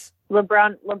it is.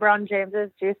 LeBron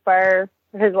James's juice bar.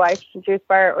 His wife's juice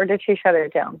bar, or did she shut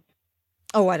it down?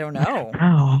 Oh, I don't know. I don't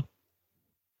know.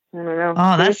 Oh,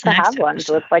 she that's used to have ones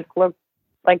with like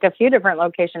a few different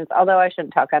locations. Although I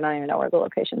shouldn't talk, I don't even know where the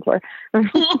locations were.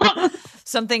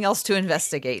 Something else to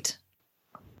investigate.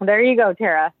 There you go,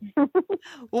 Tara.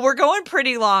 Well, we're going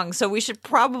pretty long, so we should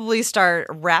probably start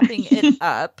wrapping it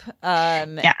up.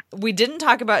 We didn't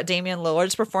talk about Damian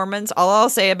Lillard's performance. All I'll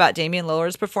say about Damian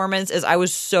Lillard's performance is I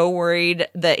was so worried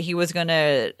that he was going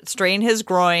to strain his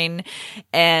groin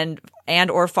and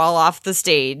or fall off the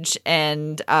stage.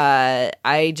 And I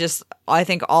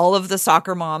think all of the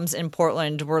soccer moms in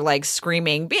Portland were like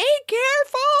screaming, "Be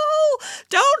careful!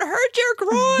 Don't hurt your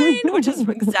groin," which is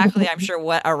exactly, I'm sure,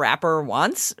 what a rapper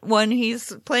wants when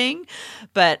he's playing.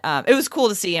 But it was cool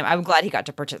to see him. I'm glad he got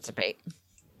to participate.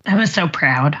 I was so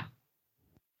proud.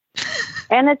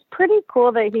 And it's pretty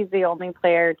cool that he's the only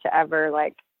player to ever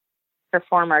like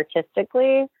perform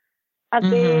artistically at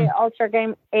the All-Star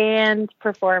game and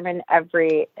perform in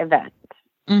every event.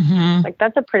 Like,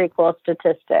 that's a pretty cool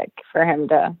statistic for him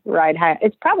to ride high.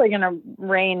 It's probably going to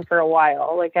rain for a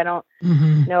while. Like, I don't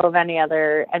know of any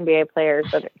other NBA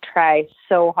players that try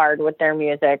so hard with their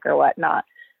music or whatnot.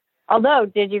 Although,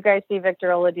 did you guys see Victor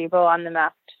Oladipo on The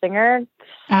Masked Singer?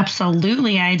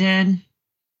 Absolutely, I did.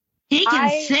 He can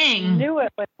sing. I knew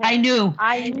it was him.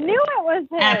 I knew it was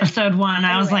him. Episode 1.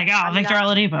 Anyway, I was like, Victor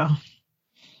Oladipo.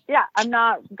 Yeah, I'm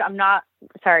not.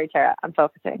 Sorry, Tara. I'm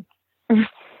focusing.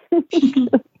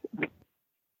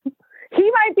 He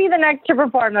might be the next to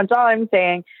perform. That's all I'm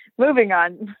saying. Moving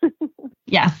on.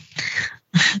 Yeah.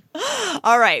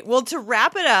 All right. Well, to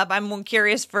wrap it up, I'm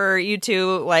curious for you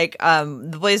two. Like,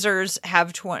 the Blazers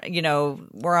have,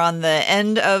 we're on the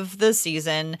end of the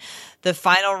season, the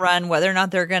final run. Whether or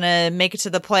not they're going to make it to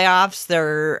the playoffs,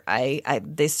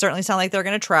 they certainly sound like they're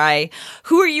going to try.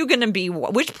 Who are you going to be?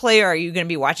 Which player are you going to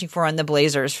be watching for on the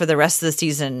Blazers for the rest of the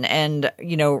season? And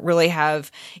really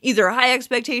have either high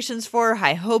expectations for,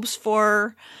 high hopes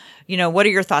for. What are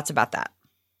your thoughts about that?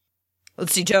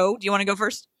 Let's see, Joe. Do you want to go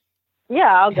first?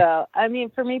 Yeah, I'll go. I mean,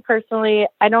 for me personally,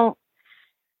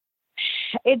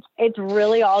 it's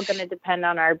really all going to depend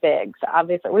on our bigs.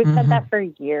 Obviously, we've said that for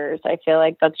years. I feel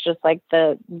like that's just like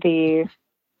the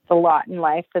lot in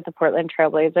life that the Portland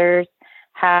Trailblazers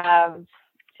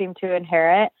seem to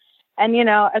inherit. And,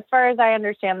 as far as I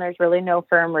understand, there's really no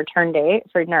firm return date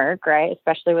for Nurk, right?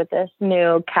 Especially with this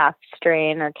new calf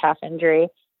strain or calf injury.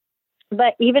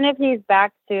 But even if he's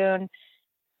back soon,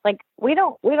 like, we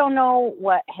don't know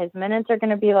what his minutes are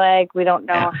going to be like. We don't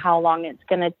know how long it's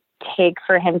going to take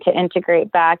for him to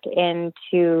integrate back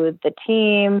into the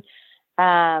team.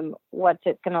 What's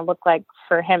it going to look like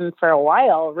for him for a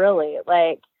while, really?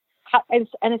 Like,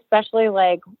 and especially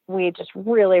like we just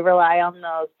really rely on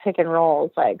those pick and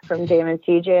rolls like from Dame and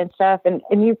CJ and stuff. And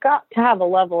you've got to have a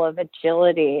level of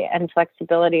agility and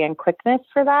flexibility and quickness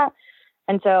for that.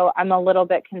 And so I'm a little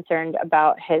bit concerned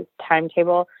about his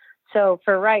timetable. So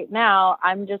for right now,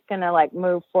 I'm just going to like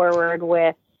move forward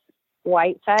with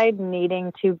Whiteside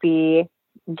needing to be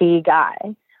the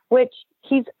guy, which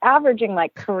he's averaging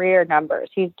like career numbers.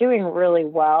 He's doing really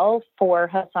well for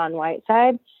Hassan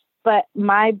Whiteside. But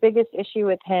my biggest issue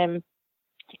with him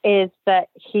is that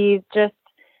he's just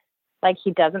like,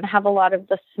 he doesn't have a lot of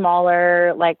the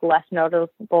smaller, like less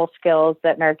noticeable skills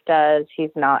that Nurk does. He's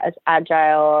not as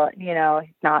agile, you know,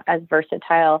 he's not as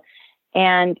versatile.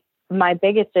 And my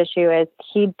biggest issue is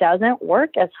he doesn't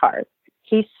work as hard.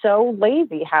 He's so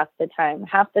lazy half the time.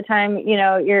 Half the time, you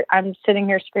know, I'm sitting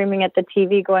here screaming at the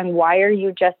TV going, why are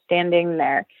you just standing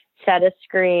there? Set a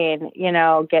screen, you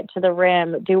know, get to the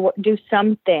rim, do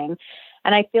something.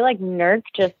 And I feel like Nurk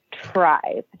just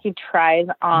tries. He tries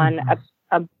on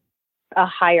a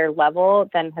higher level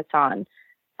than Hassan.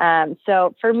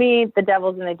 So for me, the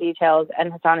devil's in the details,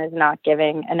 and Hassan is not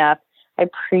giving enough. I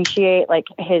appreciate like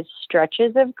his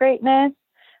stretches of greatness,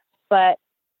 but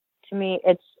to me,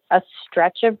 it's a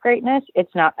stretch of greatness.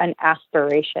 It's not an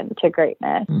aspiration to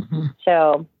greatness. Mm-hmm.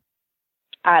 So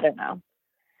I don't know.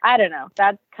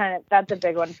 That's a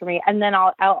big one for me. And then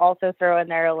I'll also throw in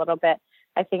there a little bit.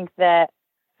 I think that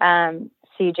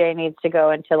CJ needs to go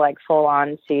into like full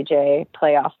on CJ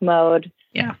playoff mode.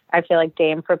 Yeah. I feel like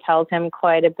Dame propels him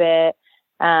quite a bit.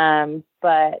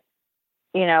 But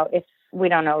you know, if we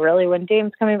don't know really when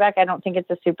Dame's coming back, I don't think it's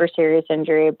a super serious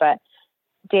injury, but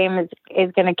Dame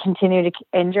is going to continue to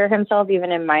injure himself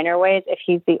even in minor ways if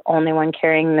he's the only one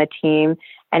carrying the team.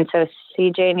 And so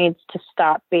CJ needs to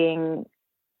stop being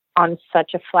on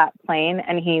such a flat plane,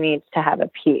 and he needs to have a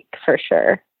peak for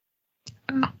sure.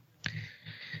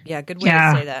 Yeah, good way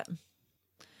to say that.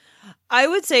 I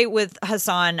would say with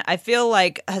Hassan, I feel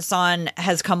like Hassan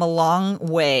has come a long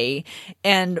way.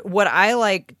 And what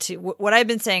I've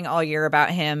been saying all year about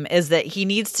him is that he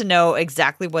needs to know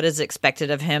exactly what is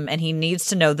expected of him, and he needs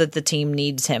to know that the team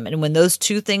needs him. And when those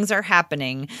two things are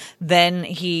happening, then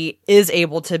he is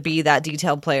able to be that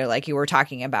detailed player like you were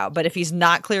talking about. But if he's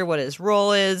not clear what his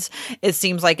role is, it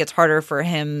seems like it's harder for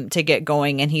him to get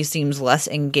going, and he seems less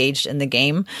engaged in the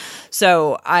game.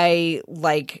 So I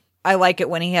like it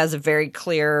when he has a very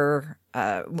clear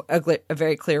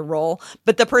role.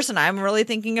 But the person I'm really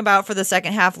thinking about for the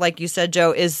second half, like you said,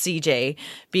 Joe, is CJ,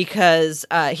 because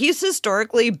he's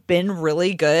historically been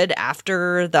really good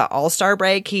after the All-Star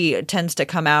break. He tends to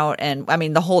come out, and I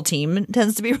mean, the whole team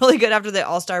tends to be really good after the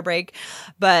All-Star break.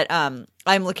 But I'm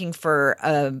looking for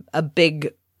a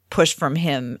big push from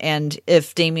him. And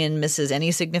if Damian misses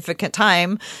any significant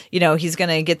time, you know, he's going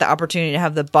to get the opportunity to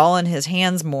have the ball in his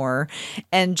hands more.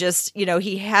 And just, you know,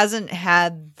 he hasn't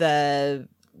had the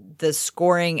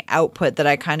scoring output that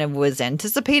I kind of was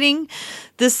anticipating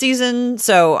this season.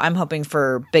 So I'm hoping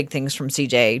for big things from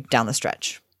CJ down the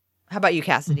stretch. How about you,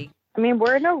 Cassidy? I mean,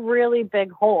 we're in a really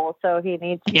big hole, so he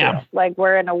needs to, like,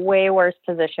 we're in a way worse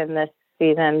position this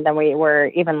season than we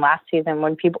were even last season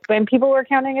when people were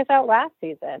counting us out last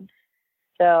season.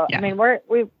 So I mean,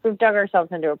 we've dug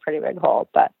ourselves into a pretty big hole.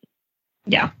 But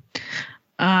you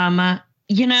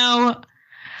know,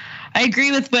 I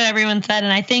agree with what everyone said,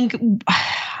 and I think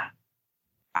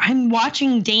I'm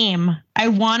watching Dame. I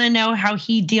want to know how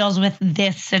he deals with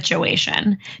this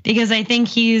situation, because I think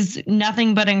he's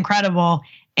nothing but incredible,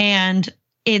 and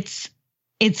it's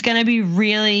going to be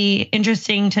really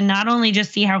interesting to not only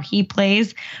just see how he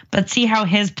plays, but see how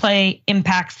his play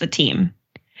impacts the team.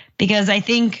 Because I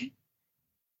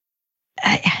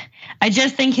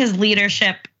just think his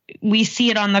leadership, we see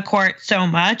it on the court so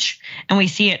much, and we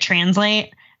see it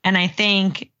translate. And I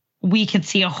think we could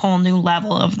see a whole new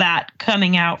level of that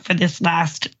coming out for this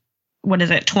last,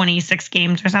 26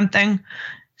 games or something.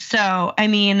 So, I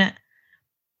mean,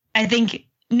 I think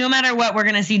no matter what, we're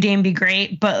going to see Dame be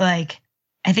great, but like,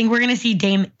 I think we're going to see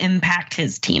Dame impact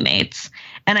his teammates.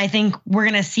 And I think we're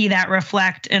going to see that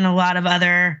reflect in a lot of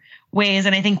other ways.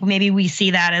 And I think maybe we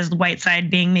see that as Whiteside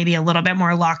being maybe a little bit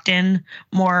more locked in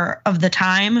more of the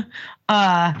time.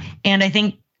 And I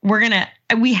think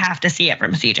we have to see it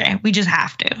from CJ. We just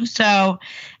have to. So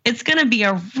it's going to be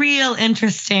a real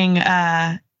interesting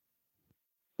end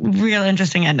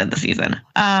of the season.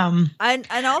 And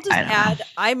I'll just add,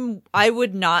 I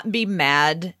would not be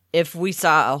mad if we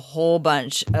saw a whole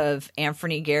bunch of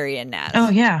Anthony, Gary, and Naz. Oh,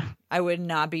 yeah. I would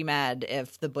not be mad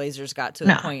if the Blazers got to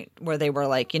a point where they were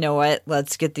like, you know what,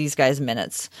 let's get these guys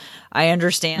minutes. I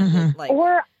understand. That, like, go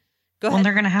ahead. Well,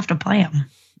 they're going to have to play them.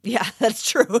 Yeah, that's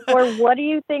true. Or what do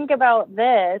you think about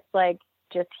this? Like,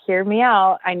 just hear me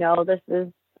out. I know this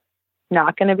is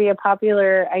not going to be a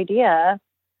popular idea,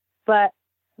 but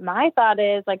my thought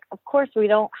is, like, of course, we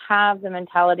don't have the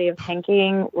mentality of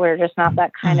tanking. We're just not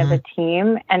that kind of a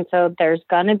team. And so there's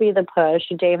going to be the push.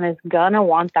 Dame is going to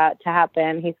want that to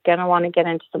happen. He's going to want to get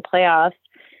into the playoffs.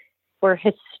 We're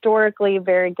historically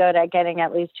very good at getting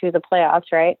at least to the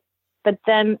playoffs, right? But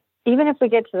then even if we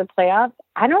get to the playoffs,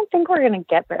 I don't think we're going to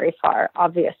get very far,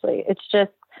 obviously. It's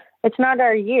not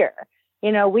our year.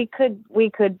 You know, we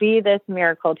could be this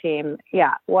miracle team.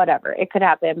 Yeah, whatever. It could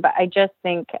happen. But I just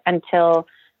think until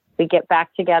we get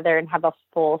back together and have a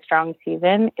full, strong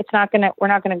season, we're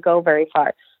not going to go very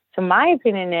far. So my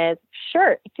opinion is,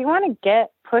 sure, if you want to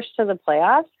get pushed to the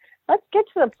playoffs, let's get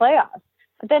to the playoffs.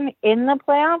 But then in the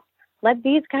playoffs, let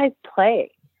these guys play.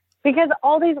 Because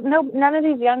none of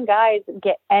these young guys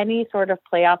get any sort of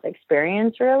playoff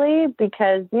experience really,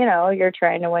 because, you know, you're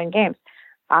trying to win games.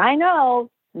 I know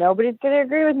nobody's going to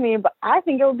agree with me, but I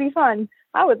think it would be fun.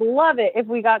 I would love it if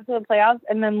we got to the playoffs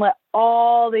and then let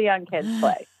all the young kids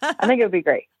play. I think it would be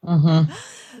great. Mm-hmm.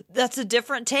 That's a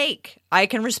different take. I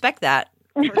can respect that.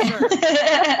 For sure.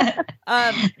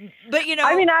 But you know,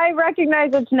 I mean, I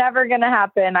recognize it's never going to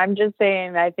happen. I'm just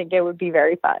saying, I think it would be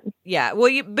very fun. Yeah. Well,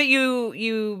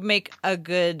 you make a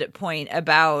good point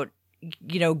about,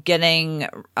 you know, getting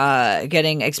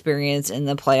experience in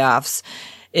the playoffs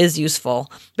is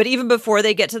useful. But even before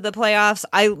they get to the playoffs,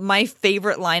 my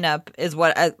favorite lineup is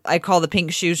what I call the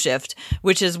pink shoe shift,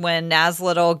 which is when Naz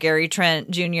Little, Gary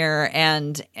Trent Jr.,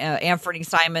 and Anthony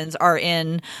Simons are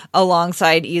in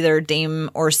alongside either Dame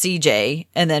or CJ,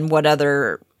 and then what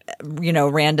other, you know,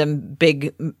 random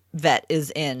big vet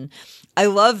is in. I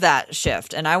love that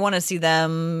shift, and I want to see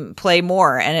them play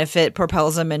more. And if it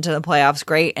propels them into the playoffs,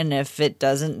 great. And if it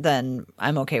doesn't, then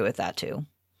I'm okay with that too.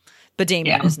 But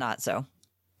Damian is not so.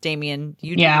 Damian,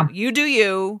 you do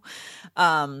you.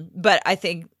 But I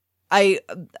think I'm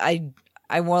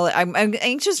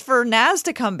anxious for Naz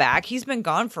to come back. He's been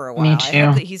gone for a while. Me too. I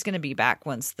hope that he's going to be back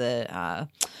once the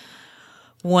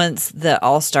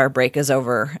All-Star break is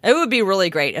over. It would be really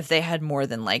great if they had more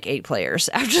than like 8 players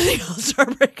after the All-Star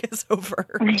break is over.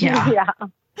 Yeah.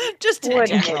 Just in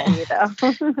general.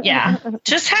 Yeah.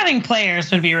 Just having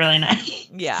players would be really nice.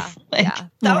 Yeah. Like, yeah.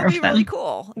 That would be really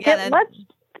cool. Yeah.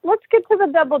 Let's get to the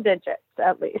double digits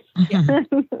at least. Yeah.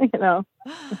 You know.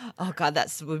 Oh God,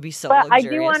 that would be so But luxurious. I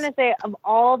do want to say, of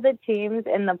all the teams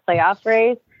in the playoff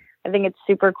race, I think it's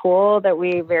super cool that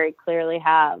we very clearly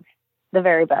have the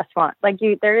very best one. Like,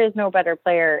 there is no better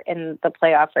player in the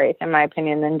playoff race, in my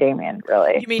opinion, than Damian,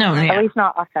 really. You mean, at least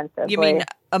not offensively. You mean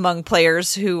among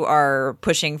players who are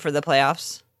pushing for the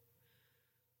playoffs?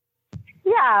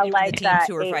 Yeah, Even like the teams that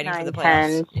who are 8, fighting 9, for the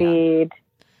 10 playoffs. seed.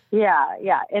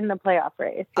 Yeah, in the playoff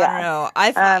race. Yeah. I don't know.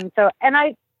 I thought, go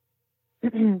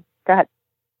ahead.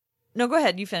 No, go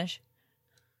ahead. You finish.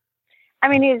 I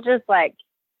mean, he's just like,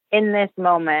 in this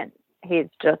moment, he's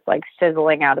just like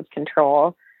sizzling out of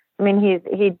control. I mean, he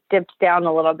dipped down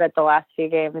a little bit the last few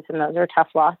games, and those are tough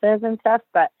losses and stuff.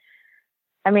 But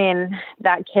I mean,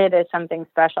 that kid is something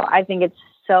special. I think it's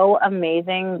so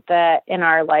amazing that in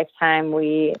our lifetime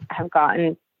we have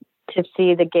gotten to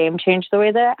see the game change the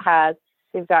way that it has.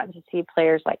 We've gotten to see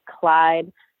players like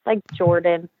Clyde, like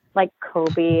Jordan, like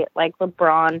Kobe, like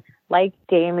LeBron, like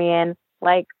Damian,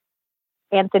 like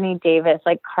Anthony Davis,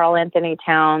 like Karl Anthony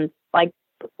Towns, like,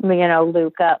 you know,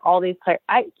 Luka, all these players.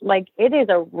 It is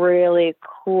a really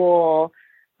cool,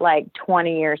 like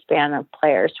 20-year span of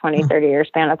players, 30-year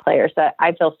span of players that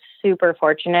I feel super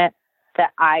fortunate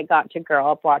that I got to grow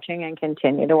up watching and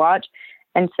continue to watch.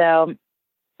 And so,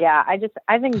 yeah,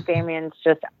 I think Damian's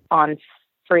just on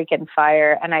freaking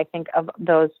fire. And I think of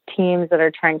those teams that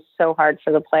are trying so hard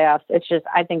for the playoffs, it's just,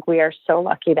 I think we are so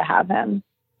lucky to have him.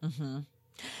 Mm-hmm.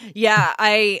 Yeah,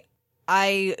 I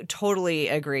totally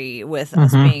agree with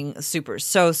us being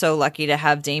so lucky to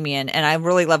have Damian. And I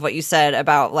really love what you said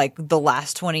about like the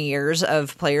last 20 years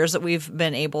of players that we've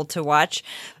been able to watch.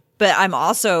 But I'm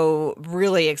also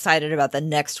really excited about the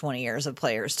next 20 years of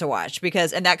players to watch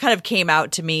and that kind of came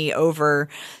out to me over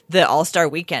the All-Star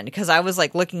weekend, because I was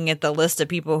like looking at the list of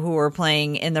people who were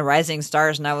playing in the Rising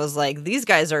Stars, and I was like, these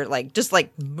guys are like, just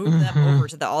like move them over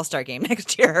to the All-Star game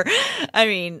next year. I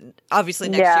mean, obviously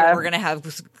next year we're going to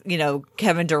have, you know,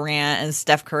 Kevin Durant and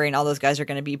Steph Curry and all those guys are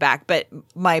going to be back. But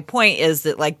my point is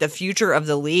that like the future of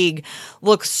the league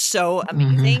looks so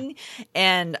amazing,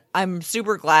 and I'm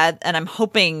super glad, and I'm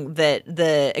hoping that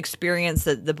the experience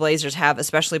that the Blazers have,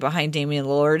 especially behind Damian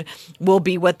Lillard, will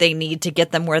be what they need to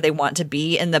get them where they want to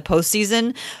be in the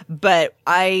postseason. But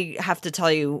I have to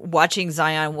tell you, watching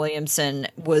Zion Williamson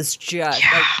was just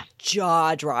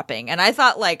jaw dropping. And I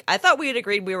thought we had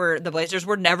agreed the Blazers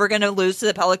were never going to lose to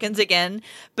the Pelicans again.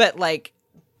 But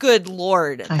good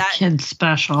Lord, that kid's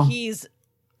special. He's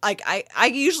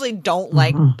I usually don't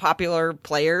like popular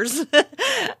players,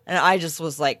 and I just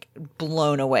was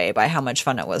blown away by how much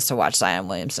fun it was to watch Zion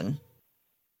Williamson.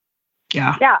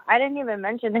 Yeah, I didn't even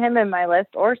mention him in my list,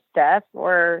 or Steph,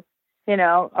 or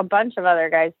a bunch of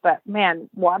other guys. But man,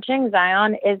 watching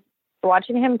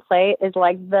him play is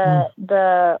like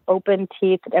the open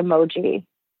teeth emoji.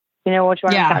 You know which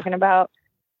one I'm talking about?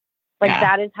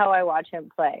 That is how I watch him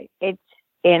play. It's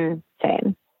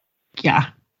insane. Yeah.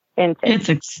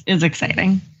 Insane. It's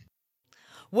exciting.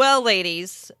 Well,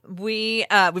 ladies, we've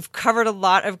covered a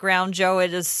lot of ground, Joe.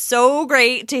 It is so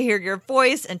great to hear your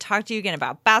voice and talk to you again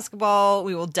about basketball.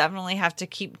 We will definitely have to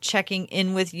keep checking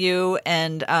in with you,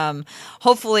 and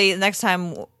hopefully next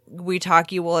time we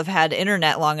talk, you will have had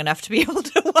internet long enough to be able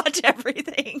to watch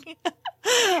everything.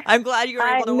 I'm glad you were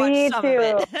able to watch some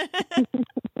of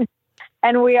it.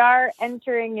 And we are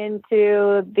entering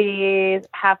into the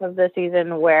half of the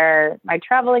season where my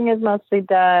traveling is mostly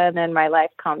done and my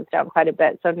life calms down quite a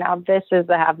bit. So now this is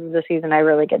the half of the season I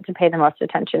really get to pay the most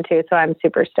attention to. So I'm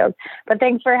super stoked. But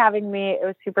thanks for having me. It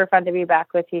was super fun to be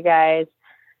back with you guys.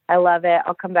 I love it.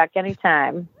 I'll come back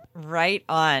anytime. Right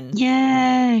on.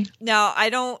 Yay. Now,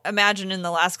 I don't imagine in the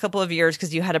last couple of years,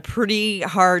 because you had a pretty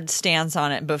hard stance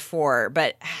on it before,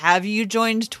 but have you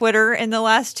joined Twitter in the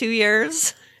last 2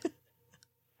 years?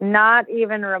 Not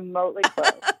even remotely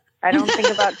close. I don't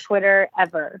think about Twitter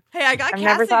ever. Hey, I've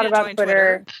never thought about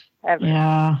Twitter ever.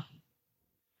 Yeah.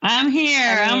 I'm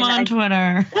here. I'm on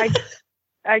Twitter.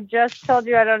 I just told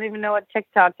you I don't even know what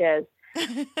TikTok is.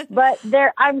 But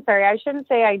I'm sorry, I shouldn't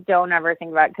say I don't ever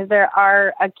think about it, because there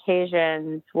are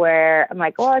occasions where I'm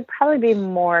like, well, I'd probably be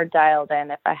more dialed in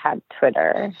if I had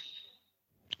Twitter.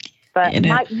 But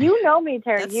you know me,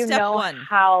 Terry. That's you know one.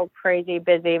 How crazy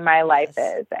busy my life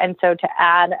is. And so to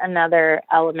add another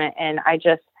element in, I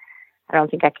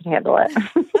don't think I can handle it.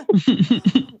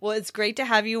 Well, it's great to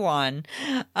have you on.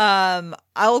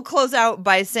 I'll close out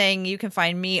by saying you can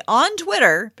find me on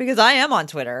Twitter, because I am on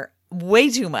Twitter way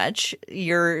too much.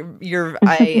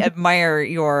 I admire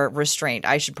your restraint.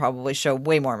 I should probably show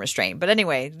way more restraint. But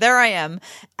anyway, there I am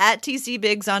at TC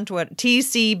Biggs on Twitter,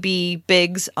 TCB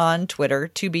Biggs on Twitter,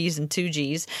 2 B's and 2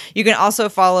 G's. You can also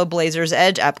follow Blazers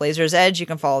Edge at Blazers Edge. You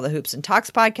can follow the Hoops and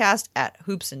Talks podcast at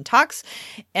Hoops and Talks.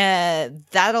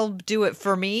 That'll do it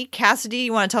for me. Cassidy,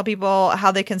 you want to tell people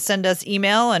how they can send us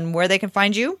email and where they can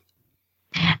find you?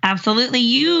 Absolutely.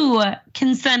 You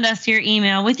can send us your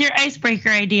email with your icebreaker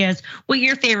ideas, what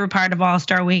your favorite part of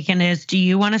All-Star Weekend is. Do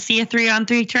you want to see a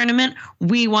 3-on-3 tournament?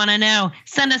 We want to know.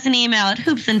 Send us an email at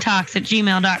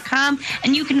hoopsandtalks@gmail.com,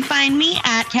 and you can find me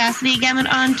at Cassidy Gemmett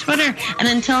on Twitter. And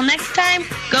until next time,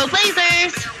 go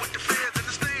Blazers!